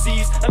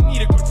 pussies. I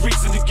need a good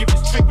reason to give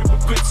this treatment a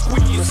good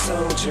squeeze. I'm a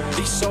soldier.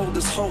 These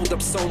shoulders hold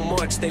up so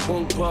much they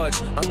won't budge.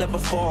 I'll never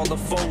fall or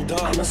fold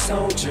up. I'm a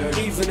soldier.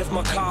 Even if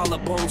my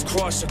collarbones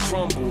crush or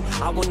crumble,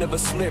 I will never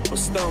slip or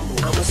stumble.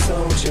 I'm a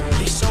soldier.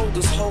 These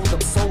shoulders hold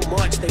up so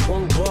much they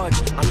won't budge.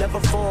 I'll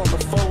never fall or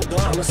fold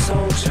up. I'm a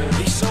soldier.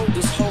 These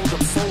shoulders hold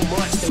up so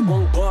much they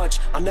won't budge.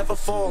 I'll never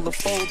fall or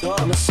fold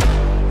up. I'm a soldier.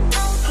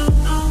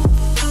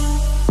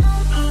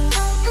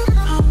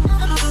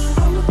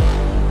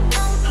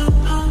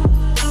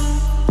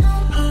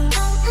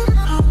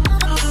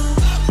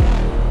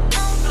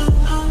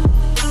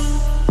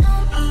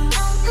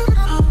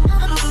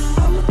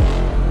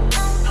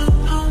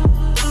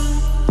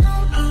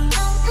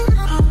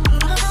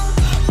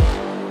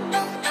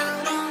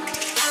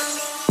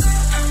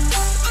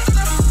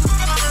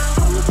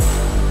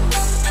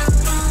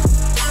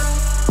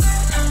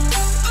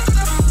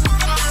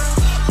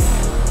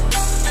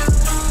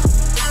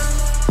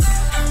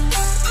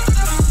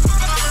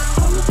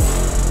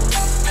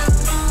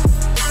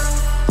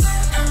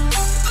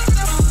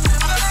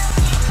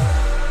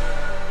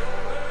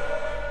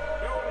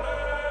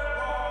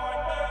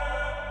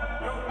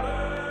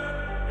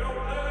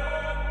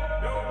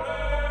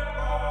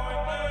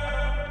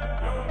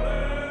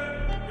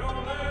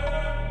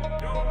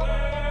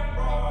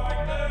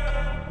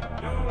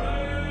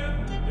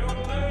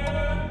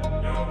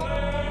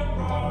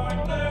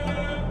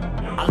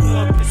 I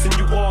love pissing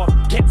you off,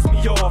 gets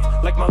me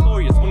off. Like my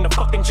lawyers when the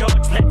fucking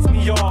judge lets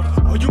me off.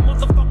 All you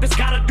motherfuckers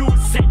gotta do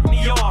is set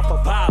me off.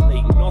 For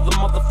violating all the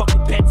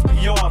motherfucking bets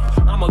me off.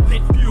 I'm a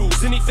lit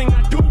fuse, anything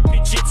I do,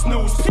 bitch, it's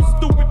news.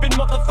 Pistol whipping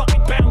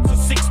motherfucking bouncer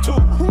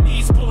 6'2". Who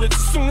needs bullets?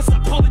 As soon as I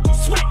pull it, you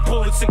sweat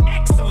bullets. An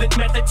excellent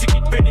method to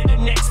get rid of the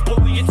next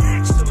bully. It's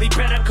actually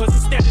better, cause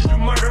instead of you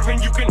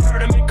murdering, you can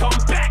hurt him and come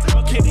back.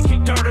 A kid and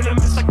kick dirt in him,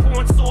 it's like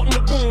pouring salt in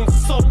the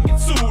wounds. Salt and get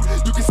sued.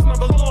 You can smell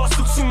the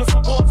lawsuit soon as I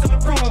walk in the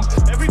room.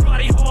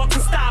 Everybody halts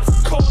and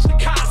stops, calls the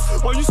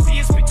cops. All you see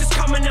is bitches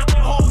coming out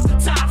their halls, the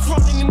tops,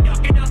 running and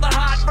ducking out the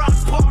hot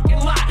rocks parking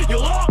lot.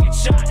 You'll all get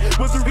shot,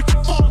 whether it's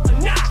your fault or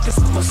not. Cause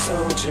I'm a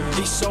soldier.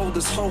 These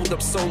shoulders hold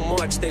up so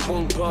much they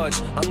won't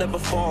budge. I'll never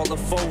fall or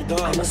fold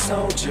up. I'm a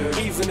soldier.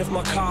 Even if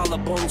my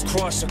collarbones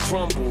crush or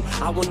crumble,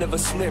 I will never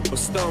slip or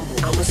stumble.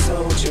 I'm a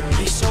soldier.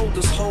 These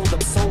shoulders hold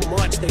up so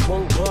much they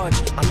won't budge.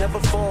 I'll never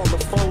fall or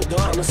fold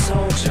up. I'm a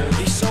soldier.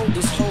 These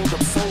shoulders hold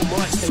up so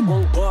much they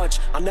won't budge.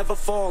 I'll never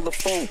fall or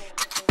fold.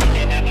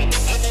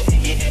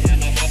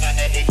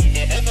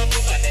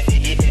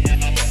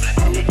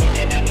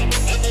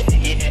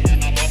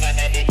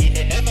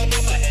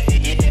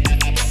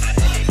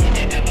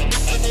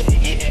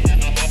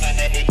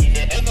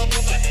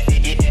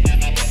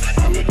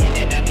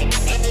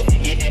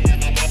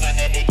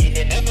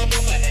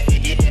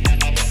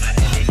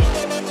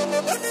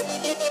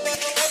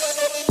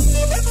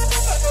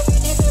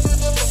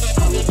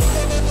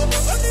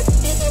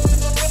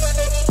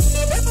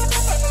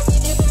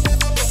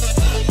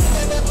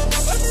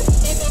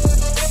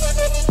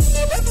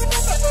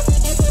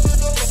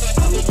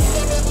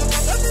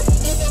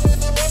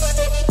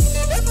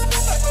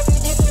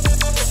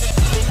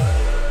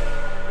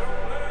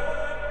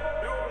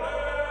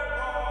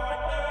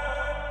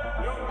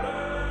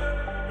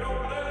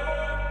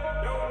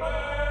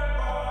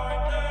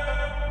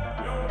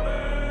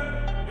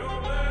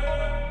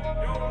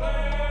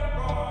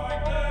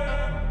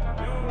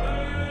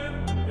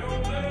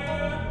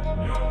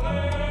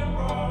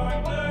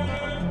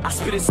 I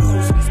spit it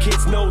smooth so these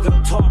kids know that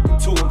I'm talking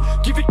to them.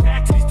 Give it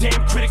back to these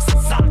damn critics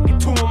and sock it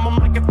to them. I'm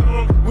like a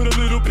thumb with a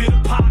little bit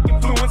of pop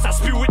influence. I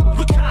spew it,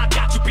 look how I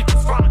got you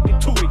bitches rocking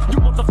to it. You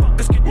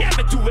motherfuckers could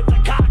never do it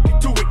like I can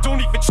do it.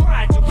 Don't even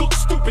try it, you look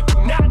stupid, do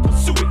not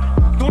pursue it.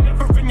 Don't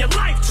ever in your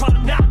life try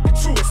to knock the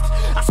truest.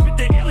 I spit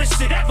the illest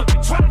shit ever,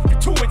 been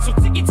drafted to it. So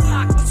tick it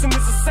tock, listen,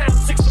 there's a sound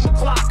 6 on the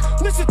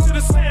clock. Listen to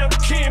the sound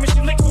of Kim and she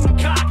licks on the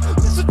cock.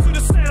 Listen to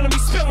the sound of me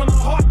spilling my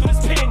heart through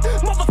this pen.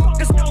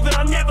 Motherfuckers know that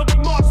I'll never be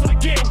martyred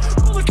again.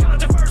 Full of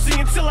controversy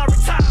until I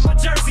retire my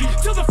jersey.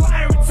 Till the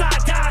fire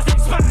inside dies,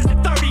 expires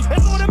at 30.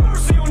 And Lord have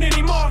mercy on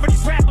any more of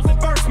these rappers that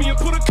verse me and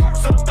put a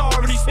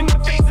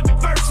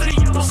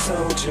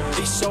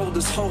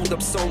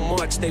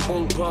they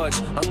won't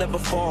budge. I'll never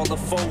fall or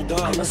fold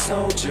up. I'm a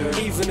soldier.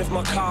 Even if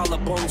my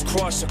collarbones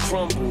crush or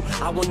crumble,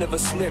 I will never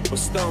slip or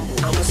stumble.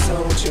 I'm a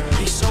soldier.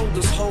 These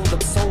shoulders hold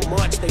up so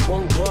much, they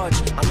won't budge.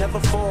 I'll never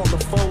fall or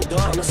fold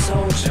up. I'm a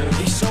soldier.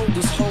 These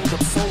shoulders hold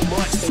up so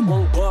much, they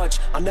won't budge.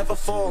 I'll never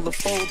fall or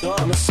fold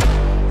up. I'm a soldier.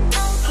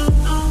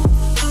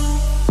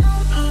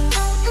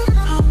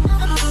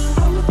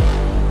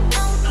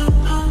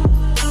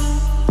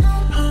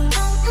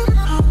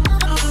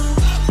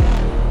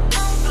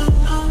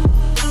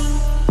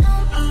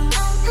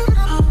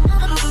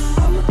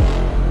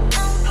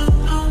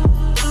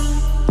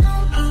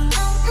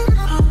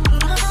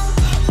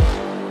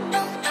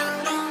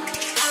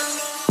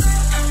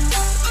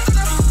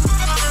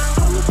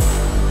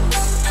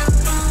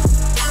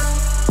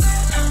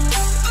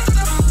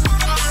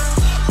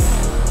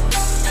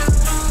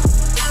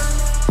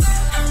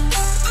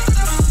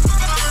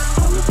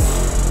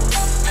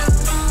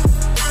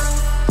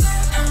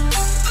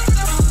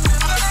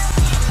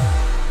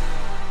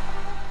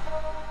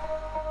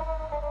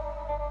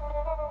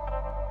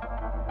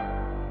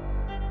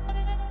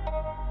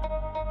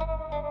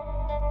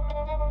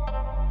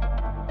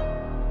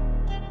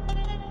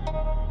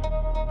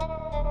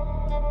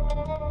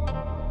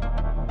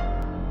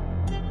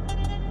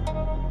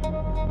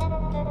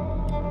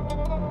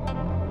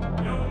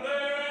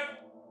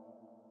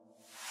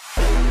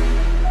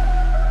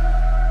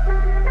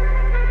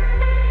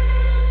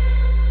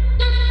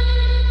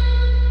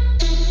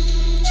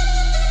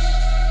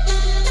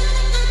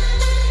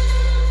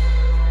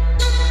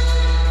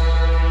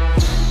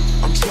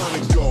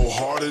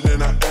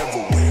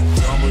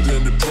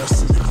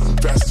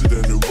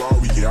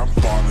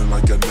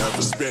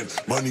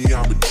 Money,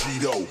 I'm a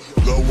Cheeto,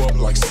 blow up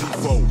like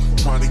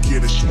C4, trying to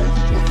get it.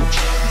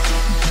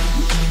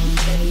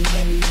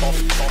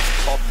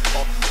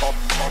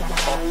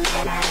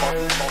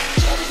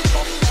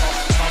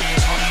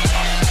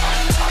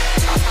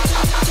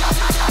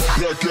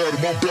 Back at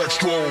him, I'm back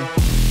strong.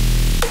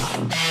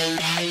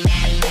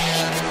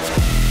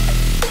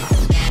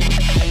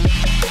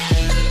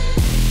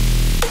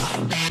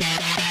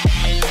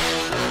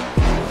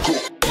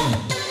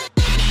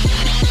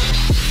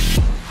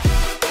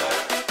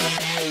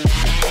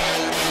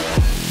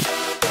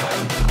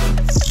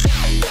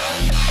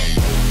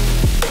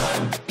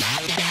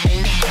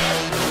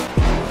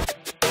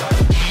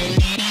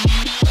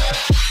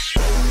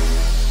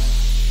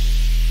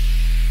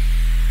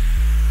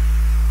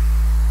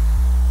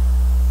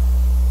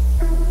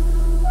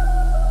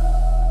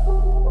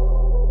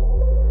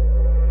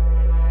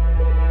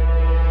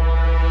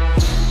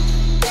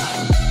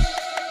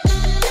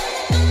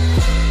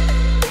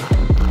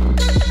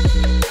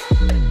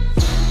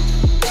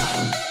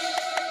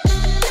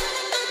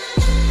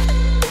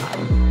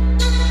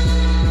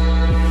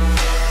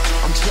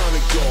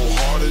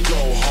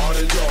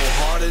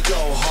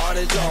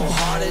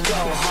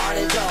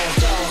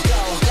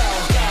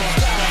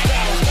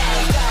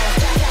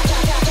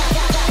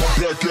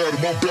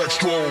 I'm back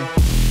strong.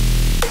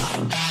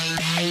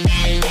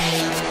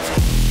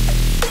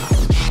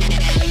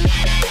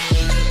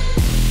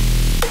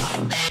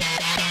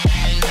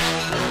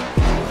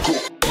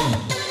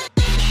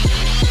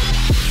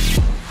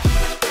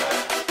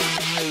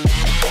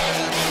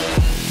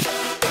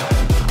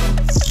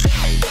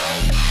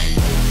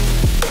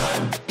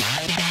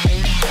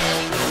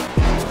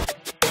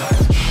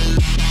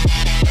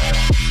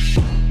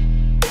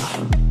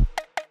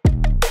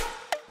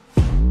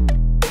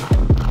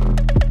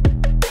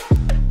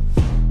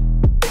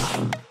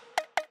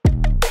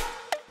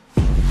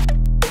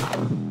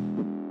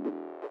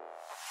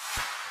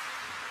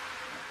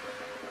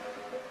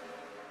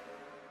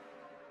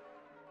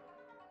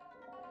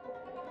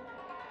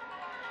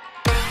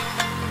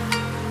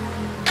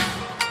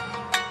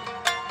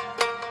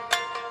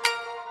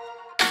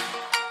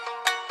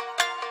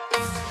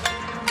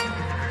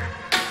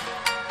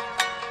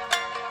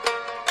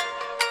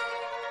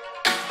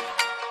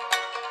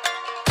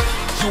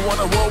 You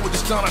wanna roll with the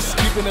stunners,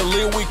 keeping it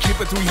lit, we keep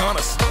it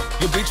 300s.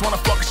 Your bitch wanna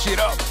fuck shit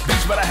up,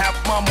 bitch better have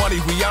my money,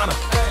 Rihanna.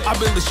 I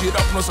build this shit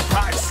up, no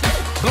surprise.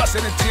 Blood,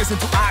 sweat, and tears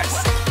into eyes.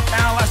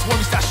 Analyze when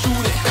we start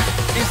shooting.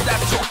 It's that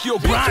Tokyo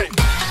grind.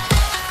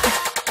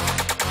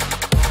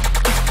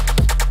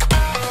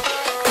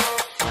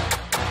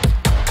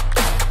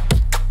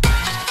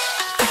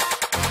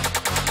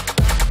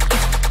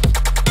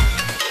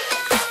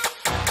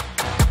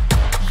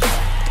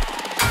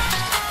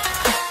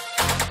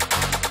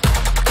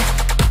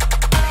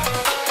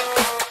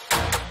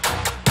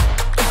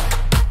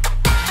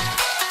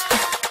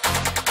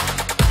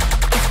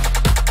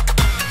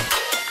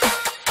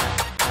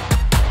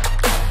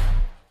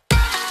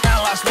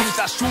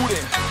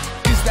 Shooting,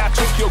 is that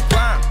Tokyo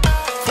grind?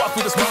 Fuck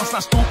with us, man, it's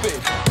not stupid.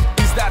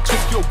 Is that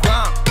Tokyo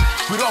grind?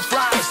 We rough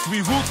riders, we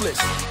ruthless.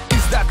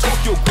 Is that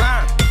Tokyo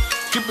grind?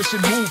 Keep the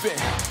shit moving.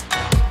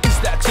 Is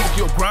that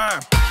Tokyo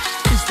grind?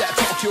 Is that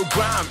Tokyo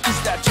grind? Is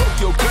that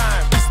Tokyo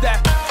grind? Is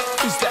that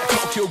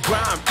Tokyo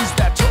grind? Is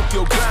that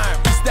Tokyo grind?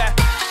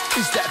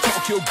 Is that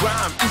Tokyo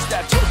grind? Is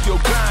that Tokyo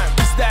grind?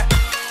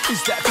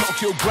 Is that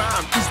Tokyo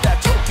grind? Is that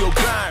Tokyo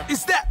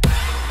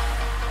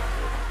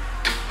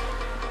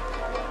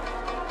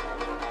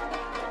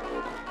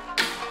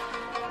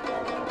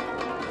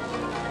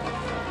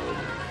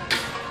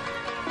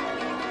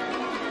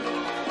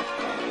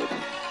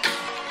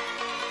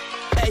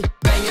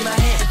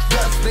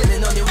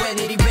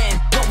vanity van.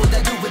 What would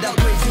I do without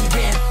crazy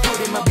van?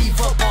 Putting my beef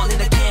up all in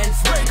the cans.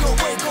 Wake up,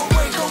 wake up,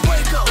 wake up,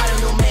 wake up. I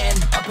don't know, man.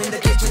 Up in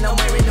the kitchen, I'm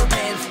wearing no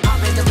pants.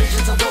 I'm in the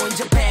regions, I'm going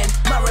Japan.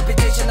 My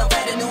reputation of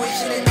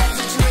attenuation in that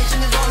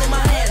situation is all in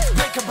my hands.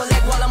 Break up a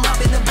leg while I'm up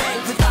in the bank.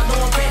 Without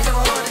no offense,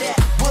 never heard of that.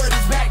 Word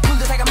is back, cool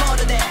just like I'm out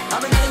of that.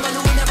 I'm an animal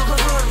who we never go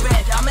through a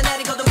vet. I'm an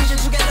addict of the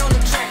vision to get on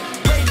the track.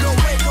 Wake up,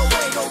 wake up,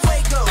 wake up,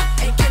 wake up.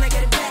 And can I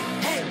get it back?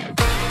 Hey.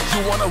 You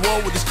wanna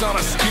roll with the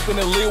stunners,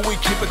 keeping it real, we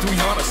keep it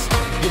 300.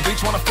 Your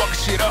bitch wanna fuck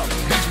shit up,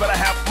 bitch better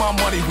have my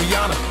money,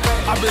 Rihanna.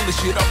 I build this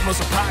shit up, no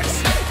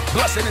surprise.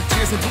 Blood, sweat, and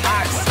tears into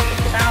eyes.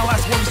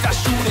 Analyze when we start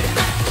shooting.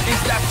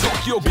 It's that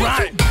Tokyo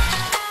grind.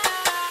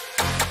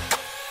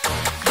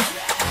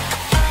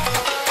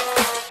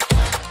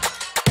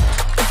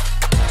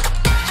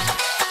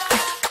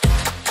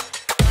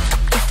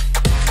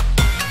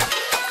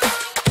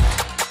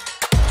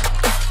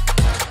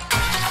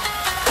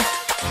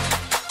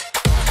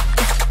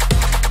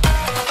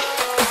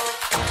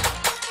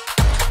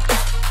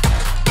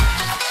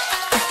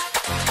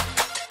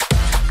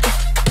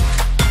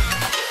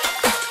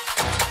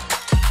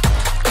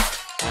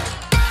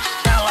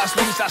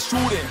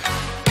 Shooting,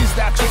 is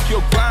that Tokyo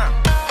grind?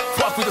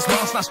 Fuck with the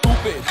smiles, not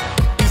stupid.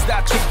 Is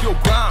that Tokyo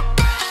grind?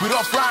 We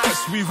don't fries,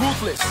 we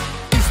ruthless.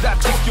 Is that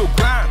Tokyo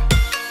grind?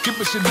 Keep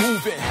the shit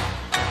moving.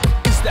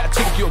 Is that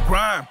Tokyo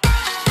grind?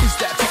 Is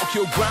that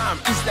Tokyo grind?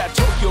 Is that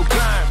Tokyo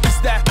grind? Is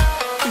that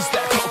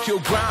Tokyo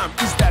grind?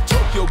 Is that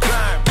Tokyo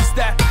grind?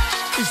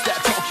 Is that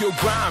Tokyo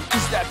grind?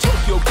 Is that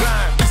Tokyo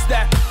grind?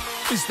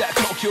 Is that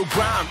Tokyo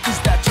grind? Is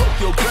that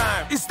Tokyo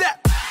grind? Is that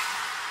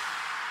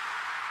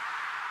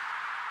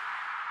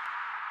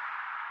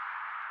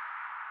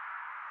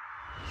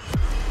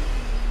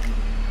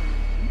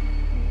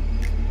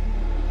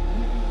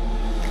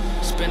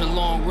It's been a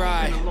long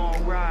ride.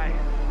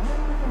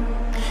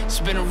 It's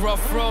been a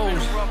rough road.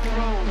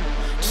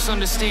 Just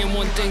understand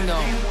one thing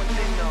though.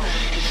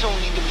 It's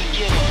only the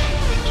beginning.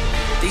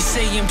 They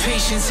say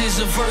impatience is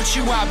a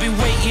virtue. I've been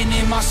waiting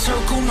in my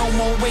circle. No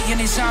more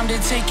waiting, it's time to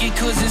take it,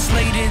 cause it's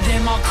later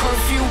than my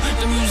curfew.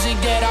 The music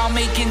that I'm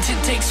making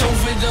takes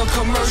over the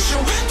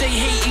commercial. They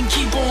hate and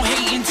keep on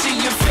hating till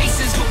your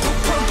face is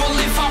purple.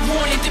 If I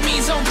want it, that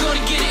means I'm gonna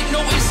get it.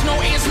 No ifs, no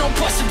ands, no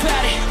buts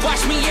about it.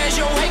 Watch me as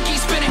your head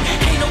keeps spinning.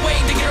 Ain't no way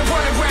to get a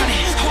run around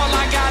it. All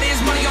I got is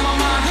money on my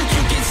mind.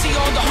 You can see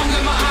all the hunger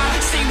in my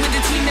eye. Stay with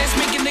the team that's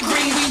making the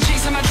green. We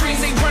chasing our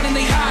dreams, they running,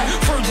 they hide.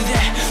 Further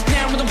that,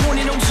 now with the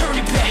morning, no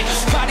turning back.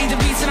 Body the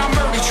beats and I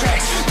murder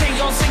tracks. They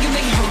all singing,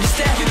 they heard us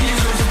that.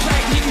 Here's the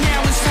black,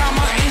 now it's time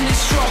I end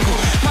this struggle.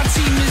 My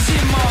team is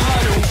in my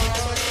huddle.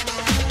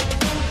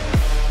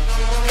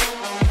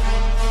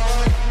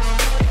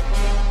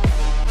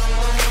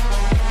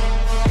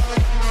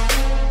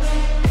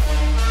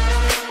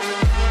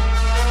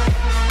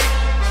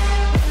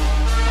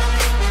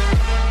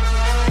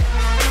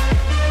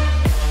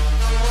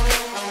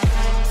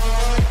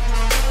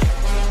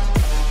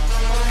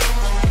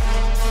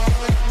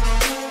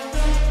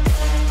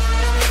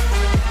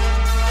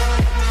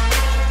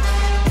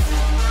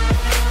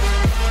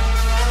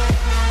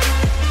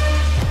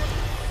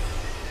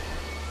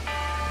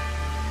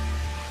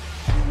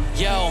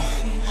 Yo,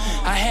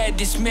 I had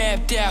this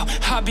mapped out.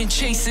 I've been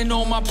chasing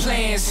all my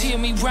plans. Hear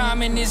me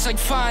rhyming, it's like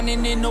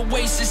finding an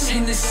oasis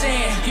in the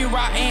sand. Here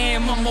I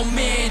am, I'm a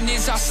man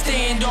as I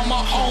stand on my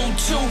own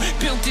too.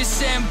 Built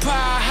this empire,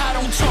 I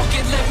don't talk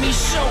it, let me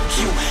show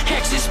you.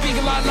 Actions speak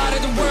a lot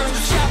louder than words.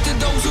 Shout to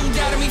those who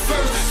doubted me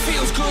first.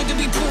 Feels good to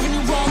be proving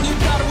you wrong. You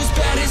thought it was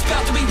bad, it's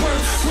about to be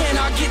worse. When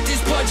I get this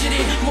budget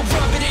in, I'ma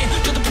rub it in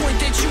to the point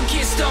that you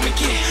can't stomach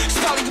it.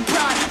 Swallow your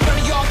pride, none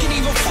of y'all can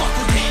even fuck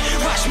with it.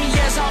 Watch me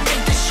as I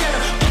make this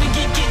cheddar. Gonna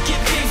get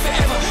big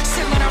forever.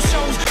 Selling out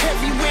shows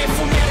everywhere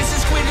from Madison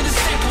Square to the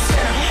Staples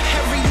Center.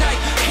 Every night,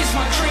 it's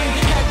my dream.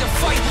 Had to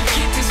fight,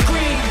 get this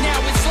green. Now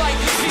it's like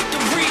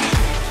victory.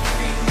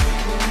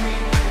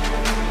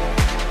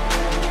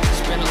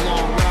 It's been a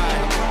long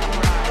ride.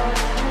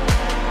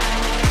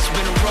 It's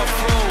been a rough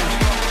road.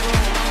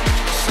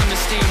 Just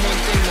understand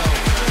one thing though.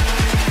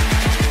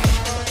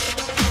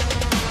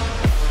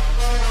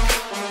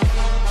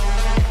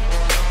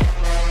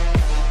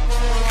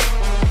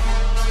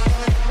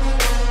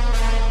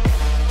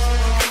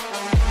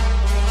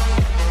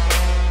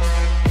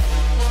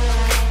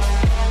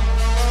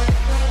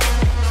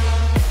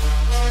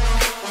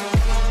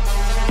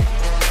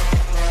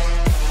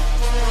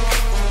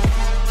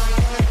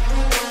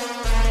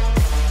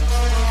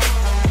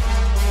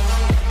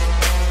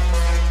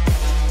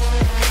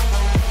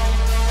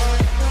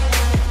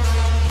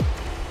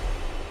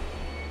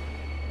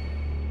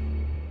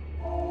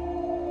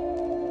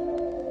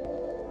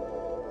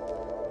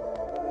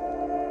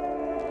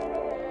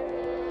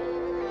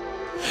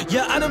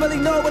 Yeah, I don't really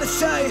know what to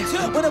say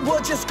when the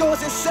world just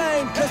goes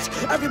insane. Cause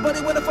everybody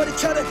wanna fight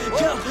each other.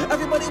 Yeah,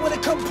 everybody wanna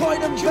come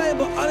point and bang.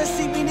 But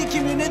honestly, we need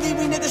community,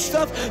 we need the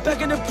stuff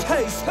back in the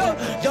place.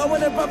 Y'all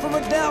wanna run from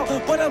it down,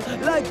 but I'm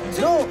like,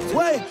 no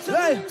way,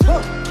 like,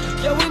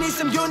 yeah, we need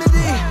some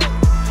unity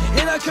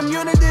in our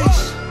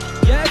communities.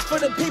 Yeah, it's for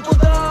the people,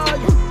 dog.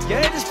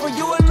 Yeah, it's for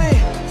you and me.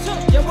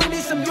 Yeah, we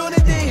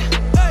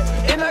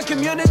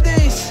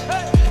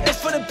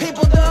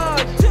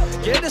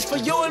Yeah, it is for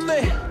you and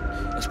me.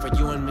 It's for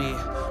you and me,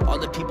 all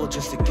the people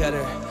just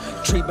together.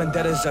 Treatment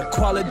that is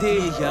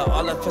equality, yeah,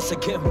 all of us are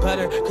getting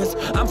better. Cause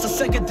I'm so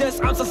sick of this,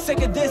 I'm so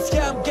sick of this,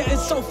 yeah, I'm getting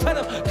so fed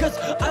up. Cause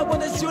I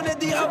want this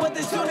unity, I want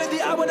this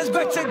unity, I want us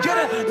back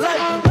together.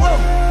 Like, whoa.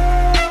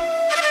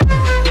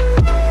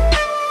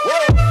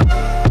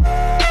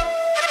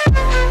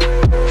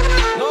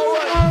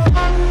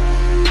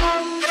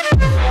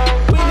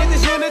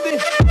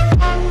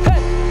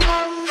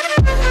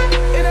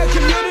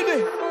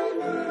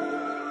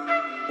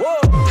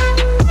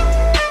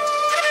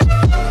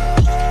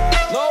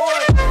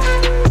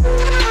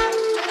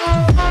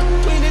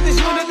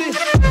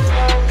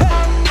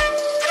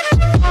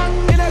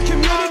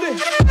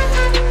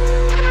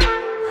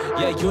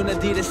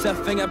 Unity, this that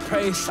thing I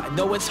praise. I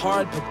know it's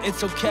hard, but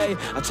it's okay.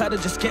 I try to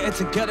just get it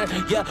together.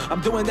 Yeah, I'm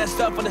doing that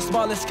stuff on a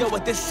smaller scale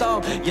with this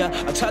song. Yeah,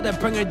 I try to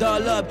bring it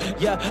all up.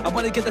 Yeah, I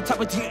want to get the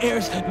top into your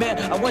ears. Man,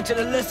 I want you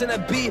to listen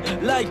and be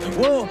like,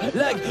 whoa,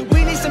 like,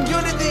 we need some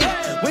unity.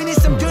 We need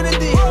some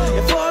unity.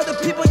 And for all the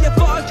people, yeah,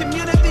 for our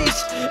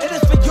communities. It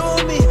is for you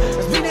and me.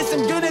 We need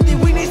some unity.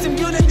 We need some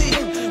unity.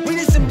 We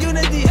need some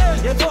unity.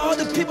 Yeah, for all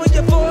the people,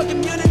 yeah, for our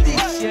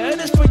communities. Yeah, it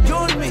is for you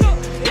and me.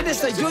 It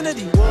is a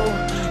unity.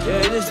 Whoa. Yeah,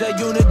 it is that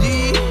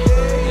unity.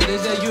 It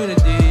is that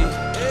unity.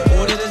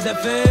 Oh, it is that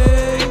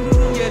thing.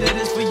 Yeah, that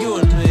is for you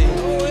and me.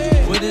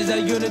 What is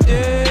that unity?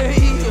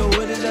 Oh,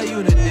 what is that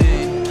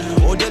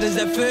unity? Oh, that is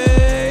that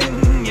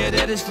thing. Yeah,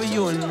 that is for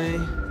you and me.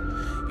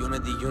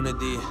 Unity,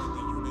 unity.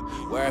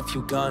 Where have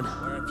you gone?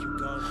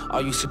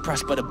 Are you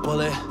suppressed by the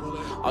bullet?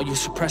 Are you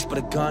suppressed by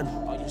the gun?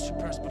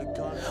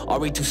 Are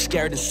we too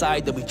scared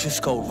inside that we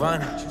just go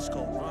run?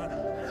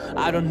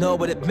 I don't know,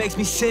 but it makes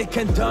me sick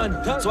and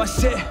done. So I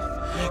sit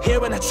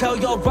here and I tell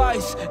you all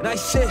rise. And I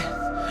sit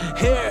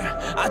here,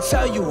 I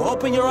tell you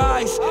open your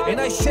eyes. And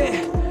I sit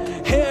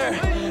here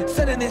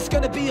saying it's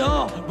gonna be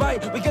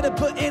alright. We're gonna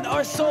put in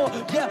our soul.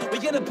 Yeah, we're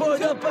gonna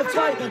put up a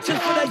fight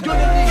just for that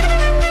unity.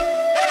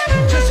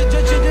 Just for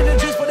that unity.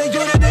 Just for that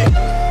unity.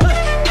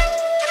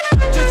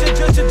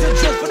 Yeah,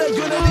 just for that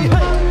unity.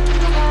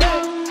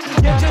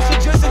 Yeah,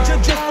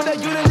 just for the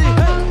unity.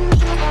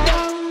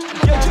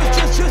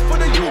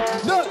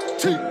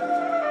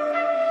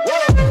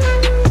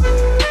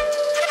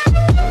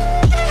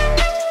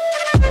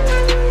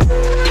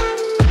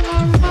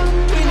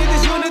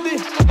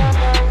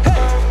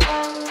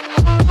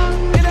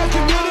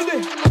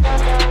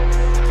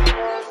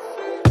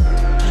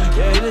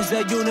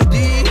 That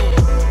unity,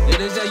 it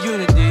is that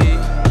unity.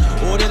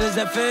 Oh, that is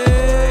that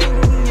thing,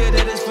 yeah,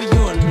 that is for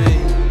you and me.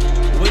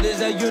 What is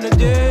that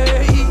unity?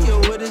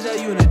 Oh, what is that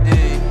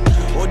unity?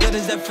 Oh, that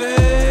is that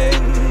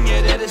thing,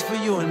 yeah, that is for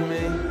you and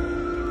me.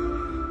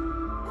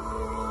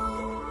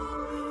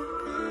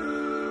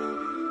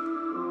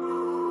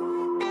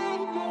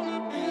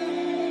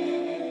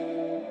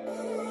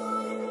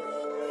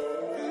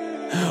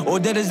 Oh,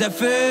 that is that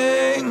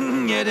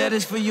thing, yeah, that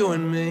is for you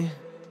and me.